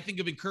when I think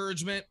of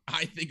encouragement,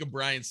 I think of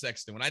Brian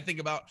Sexton. When I think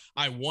about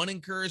I want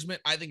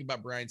encouragement, I think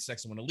about Brian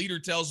Sexton. When a leader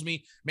tells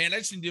me, man, I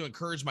just need to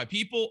encourage my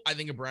people, I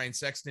think of Brian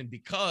Sexton,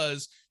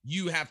 because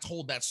you have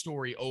told that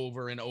story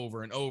over and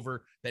over and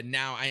over, that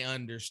now I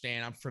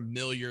understand. I'm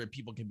familiar, and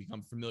people can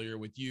become familiar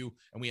with you,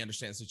 and we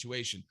understand the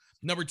situation.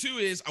 Number two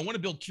is I want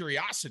to build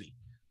curiosity.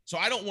 So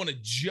I don't want to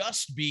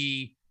just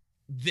be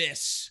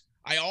this.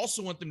 I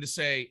also want them to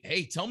say,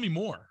 hey, tell me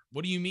more.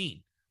 What do you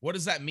mean? What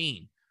does that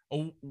mean?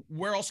 Oh,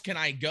 where else can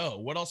I go?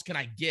 What else can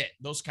I get?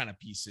 Those kind of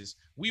pieces.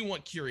 We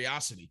want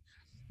curiosity.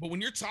 But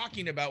when you're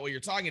talking about what you're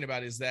talking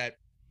about is that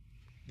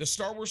the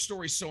Star Wars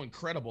story is so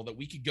incredible that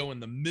we could go in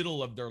the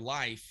middle of their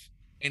life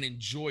and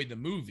enjoy the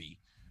movie.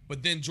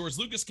 But then George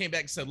Lucas came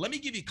back and said, let me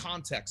give you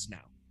context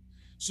now.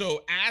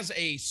 So as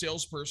a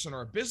salesperson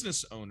or a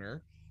business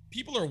owner,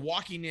 people are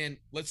walking in,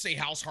 let's say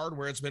House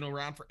Hardware, it's been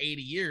around for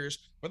 80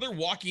 years, but they're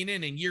walking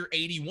in year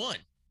 81.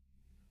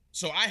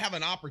 So I have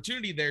an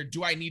opportunity there.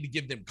 Do I need to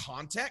give them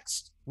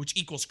context, which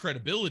equals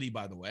credibility,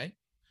 by the way?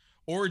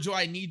 Or do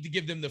I need to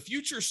give them the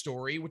future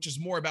story, which is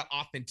more about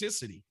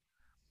authenticity?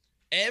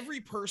 Every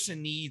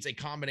person needs a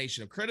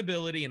combination of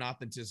credibility and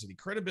authenticity.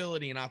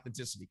 Credibility and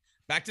authenticity.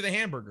 Back to the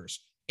hamburgers.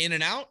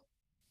 In-N-Out,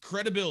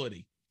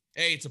 credibility.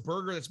 Hey, it's a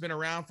burger that's been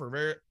around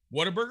for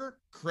Whataburger,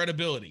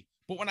 credibility.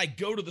 But when I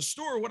go to the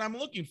store, what I'm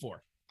looking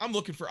for? I'm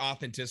looking for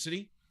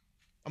authenticity.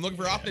 I'm looking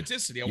for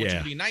authenticity. I want you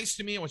to be nice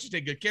to me. I want you to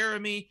take good care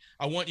of me.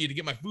 I want you to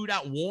get my food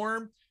out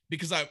warm,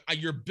 because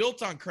you're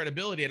built on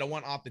credibility, and I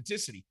want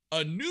authenticity.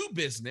 A new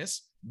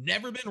business,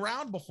 never been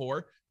around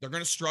before, they're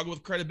going to struggle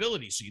with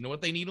credibility. So you know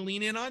what they need to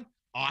lean in on?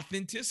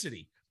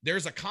 Authenticity.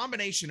 There's a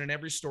combination in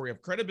every story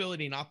of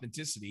credibility and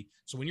authenticity.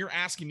 So when you're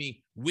asking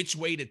me which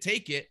way to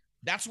take it,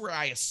 that's where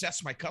I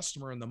assess my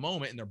customer in the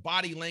moment and their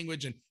body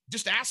language, and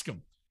just ask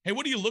them, hey,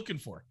 what are you looking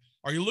for?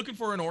 Are you looking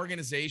for an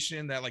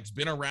organization that like's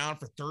been around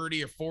for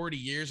 30 or 40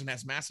 years and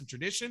has massive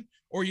tradition?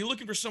 Or are you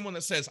looking for someone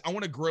that says, I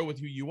want to grow with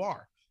who you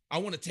are. I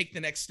want to take the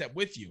next step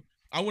with you.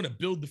 I want to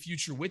build the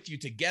future with you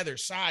together,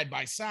 side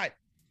by side.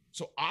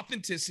 So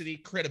authenticity,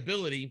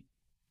 credibility,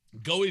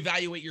 go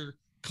evaluate your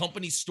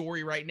company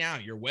story right now,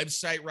 your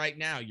website right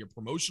now, your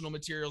promotional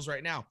materials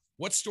right now.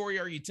 What story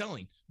are you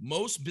telling?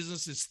 Most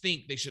businesses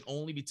think they should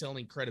only be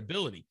telling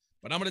credibility,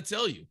 but I'm going to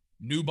tell you,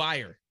 new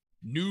buyer.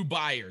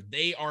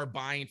 They are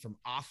buying from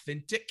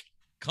authentic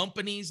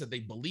companies that they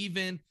believe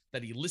in,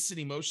 that elicit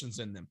emotions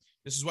in them.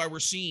 This is why we're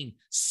seeing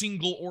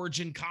single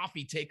origin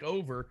coffee take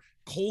over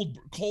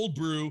cold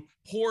brew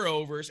pour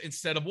overs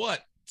instead of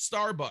what?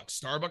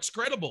 Starbucks. Starbucks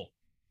credible.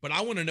 But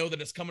I want to know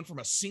that it's coming from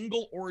a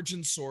single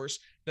origin source,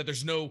 that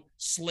there's no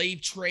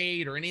slave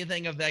trade or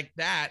anything of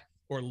that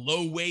or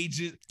low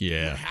wages.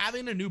 Yeah. We're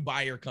having a new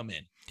buyer come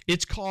in.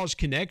 It's cause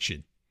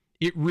connection.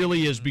 It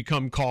really has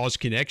become cause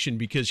connection,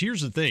 because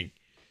here's the thing.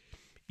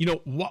 You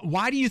know,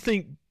 why do you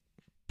think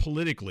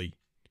politically,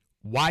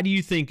 why do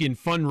you think in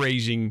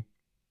fundraising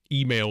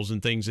emails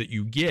and things that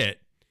you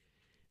get,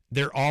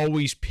 they're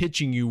always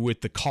pitching you with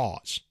the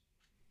cause?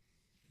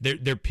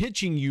 They're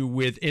pitching you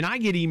with, and I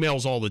get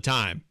emails all the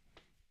time,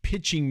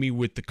 pitching me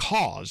with the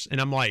cause.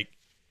 And I'm like,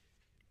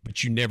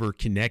 but you never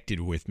connected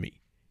with me.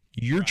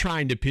 You're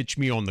trying to pitch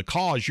me on the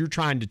cause. You're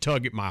trying to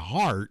tug at my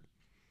heart.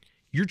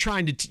 You're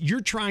trying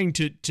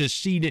to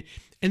seed it.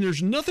 And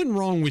there's nothing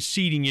wrong with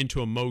seeding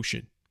into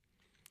emotion,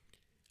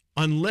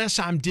 unless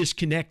I'm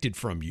disconnected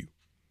from you.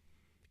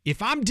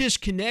 If I'm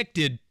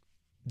disconnected,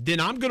 then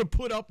I'm going to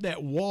put up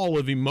that wall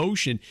of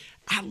emotion.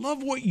 I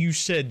love what you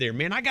said there,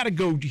 man. I got to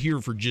go here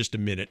for just a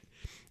minute.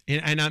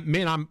 And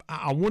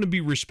I want to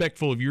be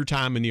respectful of your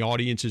time and the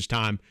audience's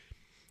time.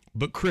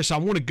 But Chris, I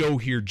want to go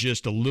here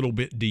just a little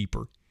bit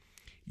deeper.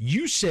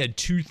 You said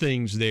two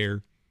things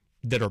there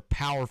that are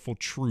powerful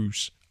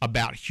truths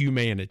about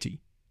humanity.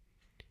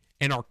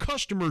 And our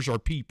customers are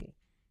people.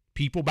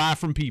 People buy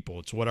from people.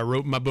 It's what I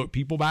wrote in my book.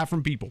 People buy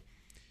from people.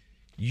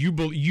 You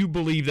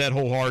believe that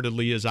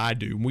wholeheartedly, as I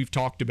do. And we've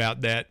talked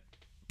about that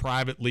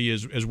privately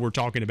as we're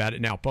talking about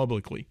it now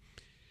publicly.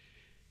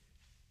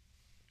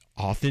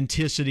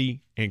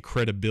 Authenticity and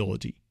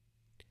credibility.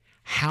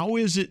 How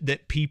is it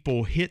that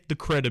people hit the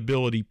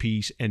credibility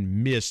piece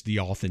and miss the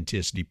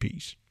authenticity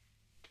piece?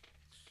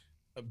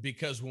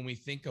 Because when we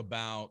think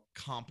about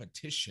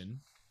competition,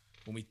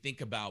 when we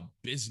think about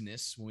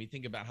business, when we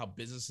think about how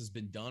business has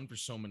been done for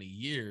so many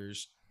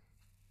years,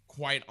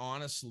 quite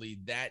honestly,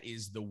 that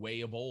is the way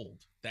of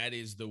old. That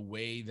is the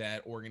way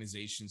that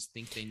organizations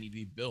think they need to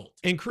be built.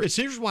 And Chris,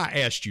 here's why I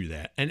asked you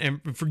that. And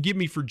forgive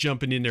me for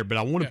jumping in there, but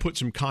I want to put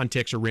some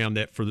context around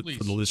that for the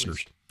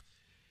listeners. Please.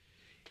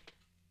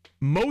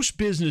 Most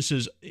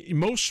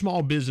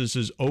small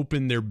businesses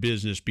open their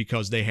business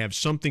because they have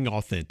something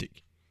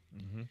authentic.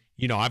 Mm-hmm.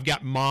 You know, I've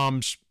got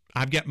mom's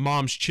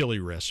chili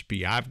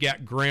recipe. I've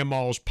got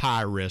grandma's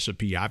pie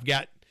recipe. I've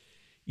got,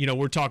 you know,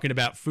 we're talking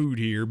about food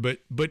here, but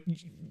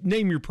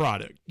name your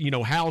product. You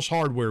know, House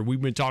Hardware,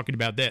 we've been talking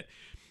about that.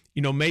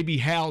 You know, maybe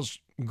Hal's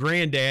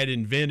granddad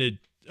invented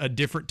a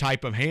different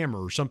type of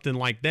hammer or something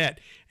like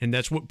that, and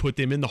that's what put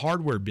them in the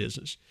hardware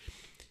business.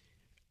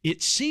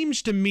 It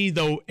seems to me,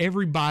 though,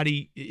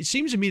 it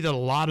seems to me that a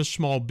lot of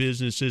small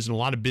businesses and a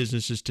lot of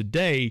businesses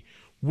today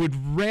would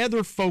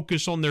rather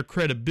focus on their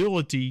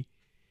credibility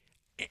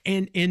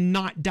and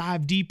not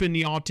dive deep in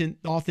the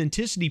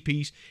authenticity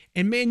piece.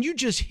 And man, you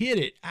just hit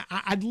it.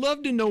 I'd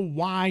love to know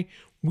why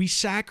we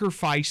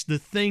sacrifice the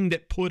thing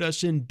that put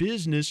us in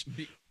business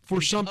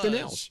for something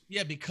else.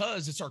 Yeah,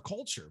 because it's our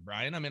culture,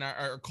 Brian. I mean,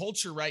 our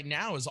culture right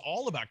now is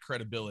all about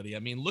credibility. I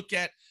mean, look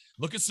at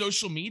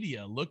social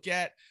media. Look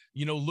at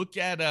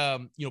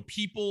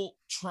people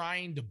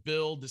trying to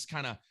build this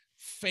kind of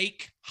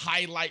fake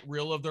highlight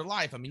reel of their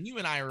life. I mean, you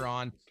and I are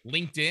on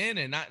LinkedIn,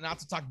 and not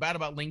to talk bad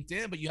about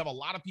LinkedIn, but you have a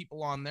lot of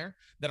people on there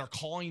that are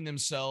calling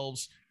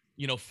themselves,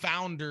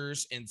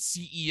 founders and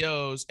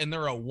CEOs, and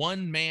they're a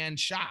one-man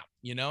shop,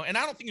 and I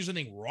don't think there's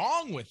anything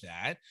wrong with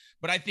that,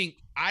 but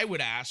I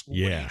would ask, well,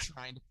 what are you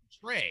trying to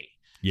portray?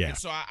 Yeah. And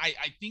so I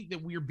think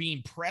that we're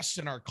being pressed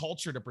in our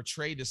culture to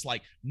portray this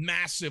like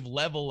massive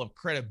level of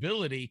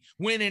credibility,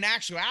 when in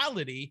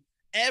actuality,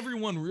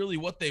 everyone really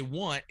what they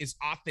want is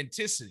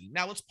authenticity.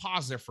 Now let's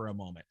pause there for a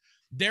moment.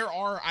 There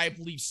are, I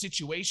believe,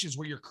 situations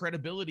where your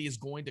credibility is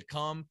going to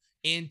come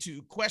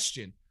into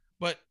question,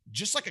 but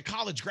just like a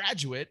college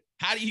graduate,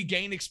 how do you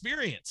gain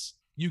experience?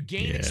 You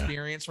gain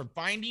experience from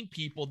finding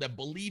people that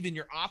believe in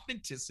your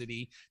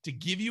authenticity to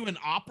give you an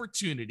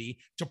opportunity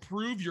to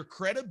prove your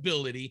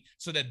credibility,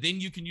 so that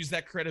then you can use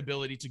that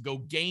credibility to go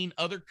gain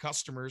other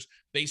customers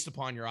based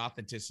upon your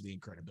authenticity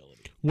and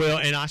credibility. Well,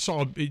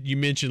 and you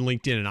mentioned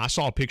LinkedIn, and I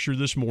saw a picture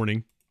this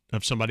morning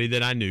of somebody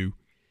that I knew,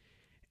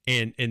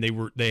 and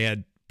they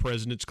had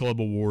President's Club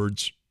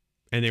awards,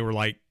 and they were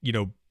like,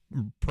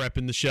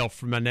 prepping the shelf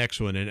for my next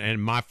one.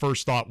 And my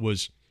first thought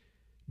was,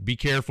 be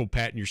careful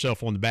patting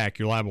yourself on the back.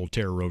 You're liable to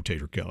tear a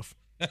rotator cuff.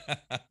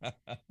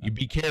 You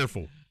be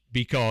careful,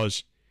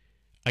 because,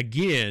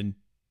 again,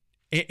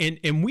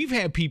 and we've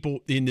had people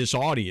in this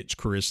audience,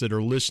 Chris, that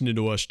are listening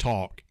to us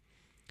talk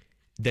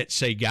that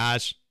say,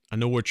 guys, I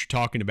know what you're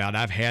talking about.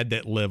 I've had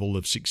that level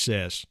of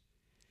success.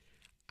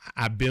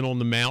 I've been on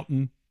the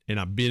mountain and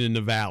I've been in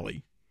the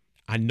valley.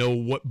 I know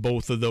what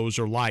both of those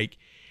are like.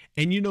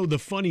 And the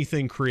funny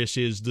thing, Chris,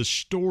 is the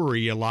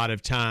story a lot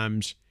of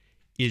times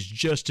is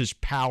just as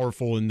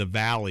powerful in the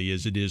valley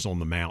as it is on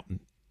the mountain.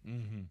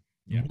 Mm-hmm.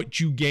 Yeah. What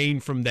you gain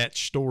from that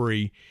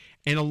story,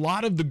 and a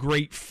lot of the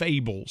great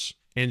fables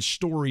and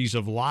stories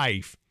of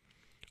life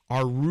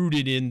are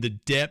rooted in the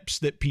depths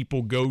that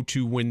people go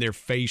to when they're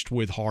faced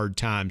with hard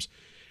times.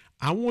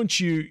 I want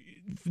you,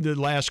 the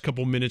last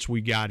couple minutes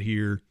we got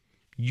here,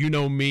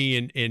 me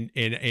and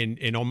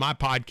on my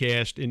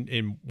podcast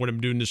and what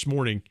I'm doing this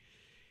morning,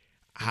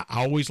 I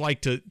always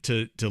like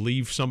to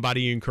leave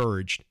somebody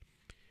encouraged.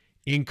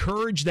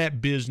 Encourage that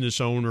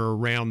business owner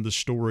around the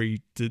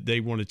story that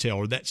they want to tell,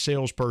 or that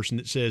salesperson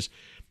that says,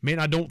 man,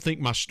 I don't think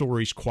my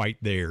story's quite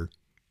there.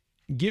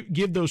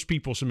 Give those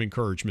people some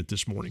encouragement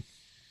this morning.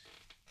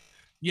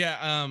 Yeah.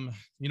 I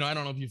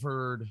don't know if you've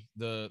heard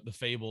the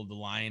fable of the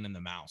lion and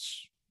the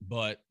mouse,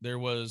 but there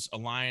was a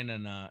lion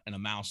and a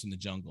mouse in the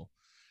jungle,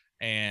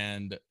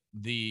 and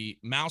the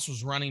mouse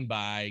was running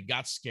by,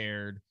 got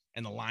scared,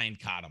 and the lion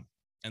caught him.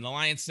 And the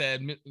lion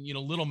said,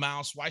 little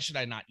mouse, why should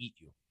I not eat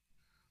you?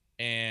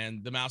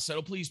 And the mouse said,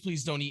 oh, please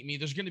don't eat me.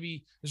 There's going to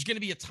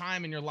be a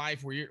time in your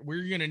life where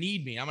you're going to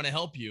need me. I'm going to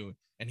help you.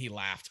 And he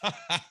laughed.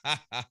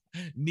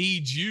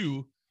 Need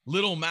you,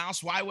 little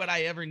mouse? Why would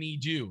I ever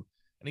need you?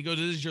 And he goes,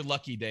 this is your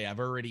lucky day. I've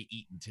already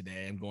eaten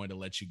today. I'm going to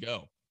let you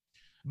go.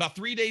 About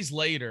 3 days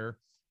later,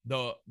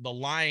 the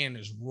lion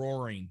is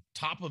roaring,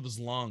 top of his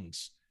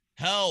lungs,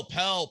 help,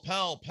 help,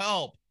 help,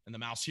 help. And the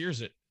mouse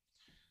hears it.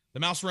 The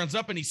mouse runs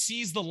up and he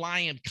sees the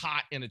lion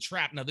caught in a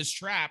trap. Now, this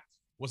trap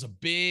was a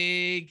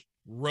big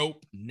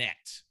rope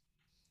net.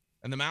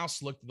 And the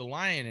mouse looked at the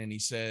lion and he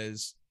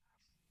says,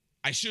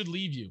 I should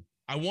leave you.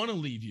 I want to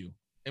leave you.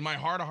 In my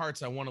heart of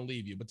hearts, I want to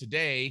leave you. But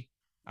today,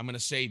 I'm going to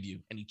save you.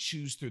 And he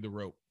chews through the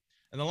rope.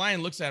 And the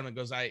lion looks at him and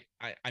goes, I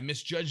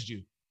misjudged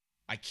you.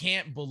 I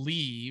can't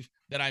believe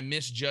that I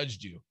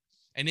misjudged you.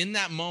 And in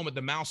that moment,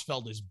 the mouse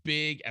felt as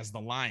big as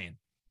the lion.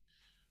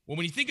 Well,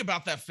 when you think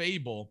about that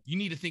fable, you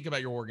need to think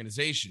about your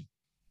organization,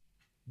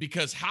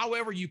 because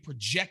however you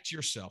project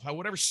yourself,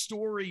 whatever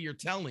story you're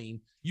telling,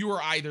 you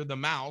are either the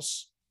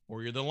mouse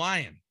or you're the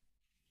lion.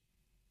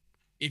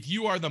 If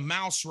you are the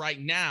mouse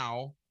right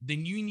now,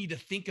 then you need to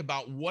think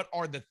about what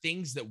are the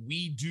things that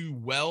we do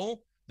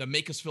well that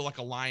make us feel like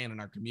a lion in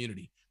our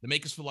community, that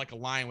make us feel like a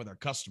lion with our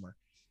customer.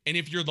 And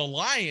if you're the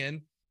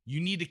lion, you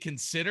need to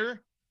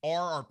consider,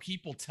 are our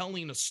people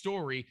telling a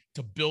story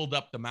to build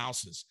up the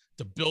mouses,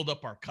 to build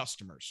up our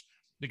customers?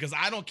 Because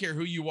I don't care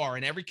who you are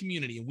in every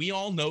community, and we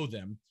all know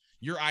them,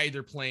 you're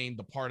either playing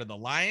the part of the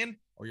lion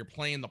or you're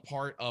playing the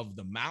part of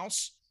the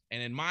mouse.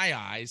 And in my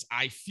eyes,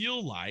 I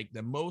feel like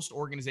that most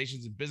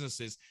organizations and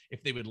businesses,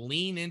 if they would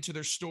lean into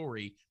their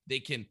story, they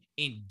can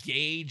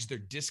engage their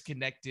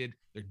disconnected,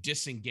 their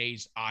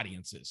disengaged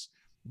audiences.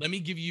 Let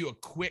me give you a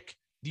quick,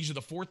 these are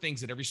the 4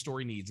 things that every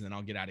story needs, and then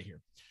I'll get out of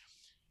here.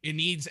 It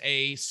needs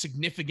a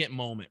significant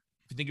moment.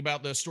 If you think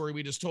about the story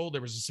we just told,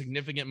 there was a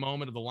significant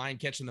moment of the lion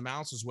catching the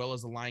mouse as well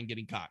as the lion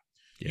getting caught.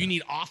 Yeah. You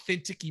need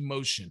authentic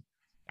emotion.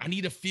 I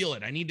need to feel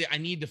it. I need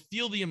to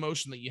feel the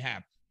emotion that you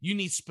have. You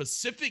need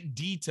specific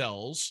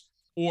details,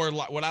 or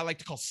what I like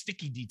to call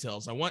sticky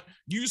details.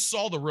 You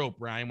saw the rope,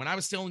 Ryan. When I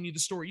was telling you the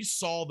story, you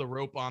saw the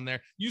rope on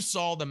there. You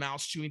saw the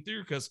mouse chewing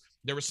through because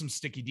there were some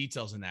sticky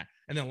details in that.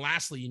 And then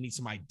lastly, you need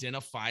some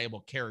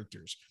identifiable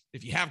characters.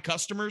 If you have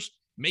customers,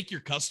 make your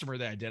customer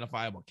the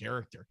identifiable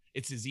character.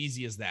 It's as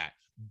easy as that.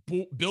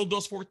 Build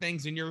those 4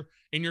 things in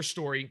your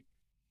story.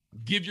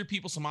 Give your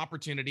people some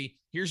opportunity.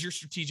 Here's your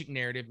strategic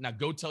narrative. Now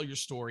go tell your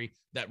story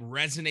that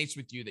resonates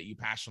with you, that you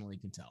passionately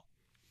can tell.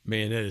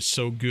 Man, that is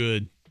so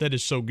good. That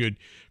is so good.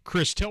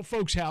 Chris, tell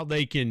folks how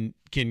they can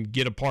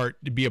be a part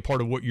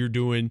of what you're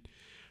doing.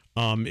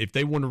 If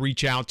they want to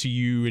reach out to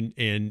you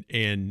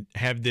and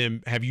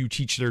have you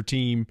teach their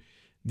team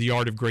the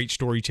art of great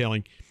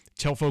storytelling,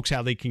 tell folks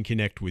how they can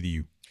connect with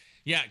you.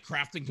 Yeah,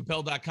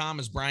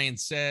 craftandcompel.com, as Brian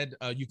said.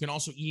 You can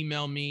also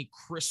email me,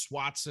 Chris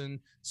Watson,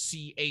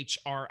 ChrisWatson,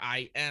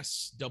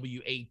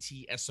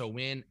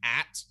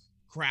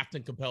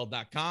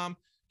 @craftandcompel.com.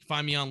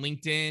 Find me on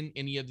LinkedIn,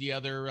 any of the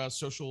other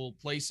social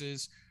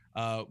places.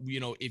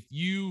 If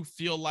you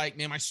feel like,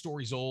 man, my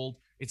story's old,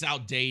 it's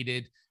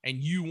outdated,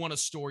 and you want a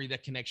story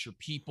that connects your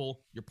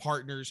people, your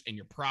partners, and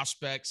your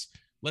prospects,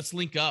 let's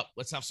link up.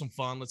 Let's have some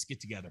fun. Let's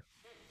get together.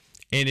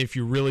 And if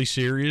you're really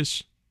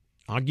serious,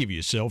 I'll give you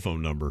a cell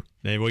phone number.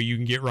 That way you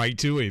can get right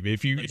to him.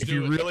 If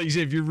you're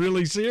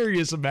really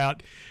serious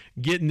about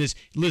getting this,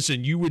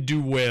 listen, you would do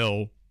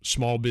well,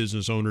 small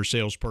business owner,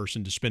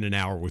 salesperson, to spend an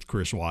hour with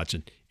Chris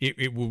Watson.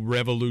 It will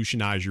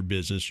revolutionize your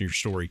business and your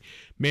story.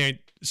 Man,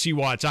 C.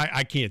 Watts,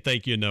 I can't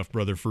thank you enough,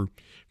 brother, for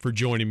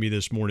joining me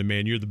this morning,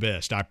 man. You're the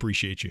best. I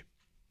appreciate you.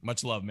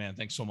 Much love, man.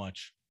 Thanks so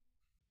much.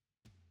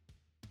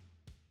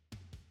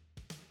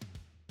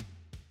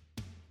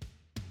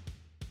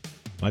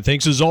 My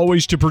thanks as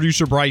always to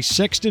producer Bryce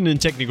Sexton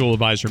and technical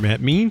advisor Matt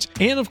Means.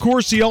 And of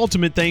course, the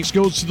ultimate thanks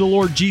goes to the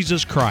Lord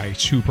Jesus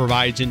Christ, who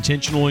provides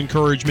intentional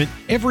encouragement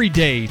every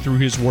day through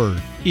his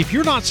word. If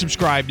you're not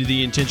subscribed to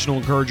the Intentional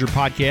Encourager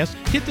podcast,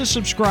 hit the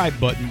subscribe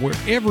button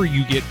wherever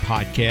you get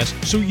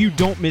podcasts so you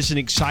don't miss an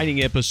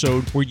exciting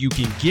episode where you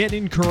can get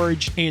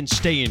encouraged and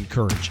stay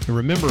encouraged. And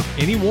remember,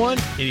 anyone,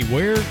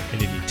 anywhere,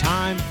 at any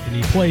time,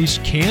 any place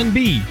can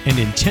be an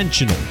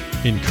intentional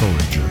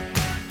encourager.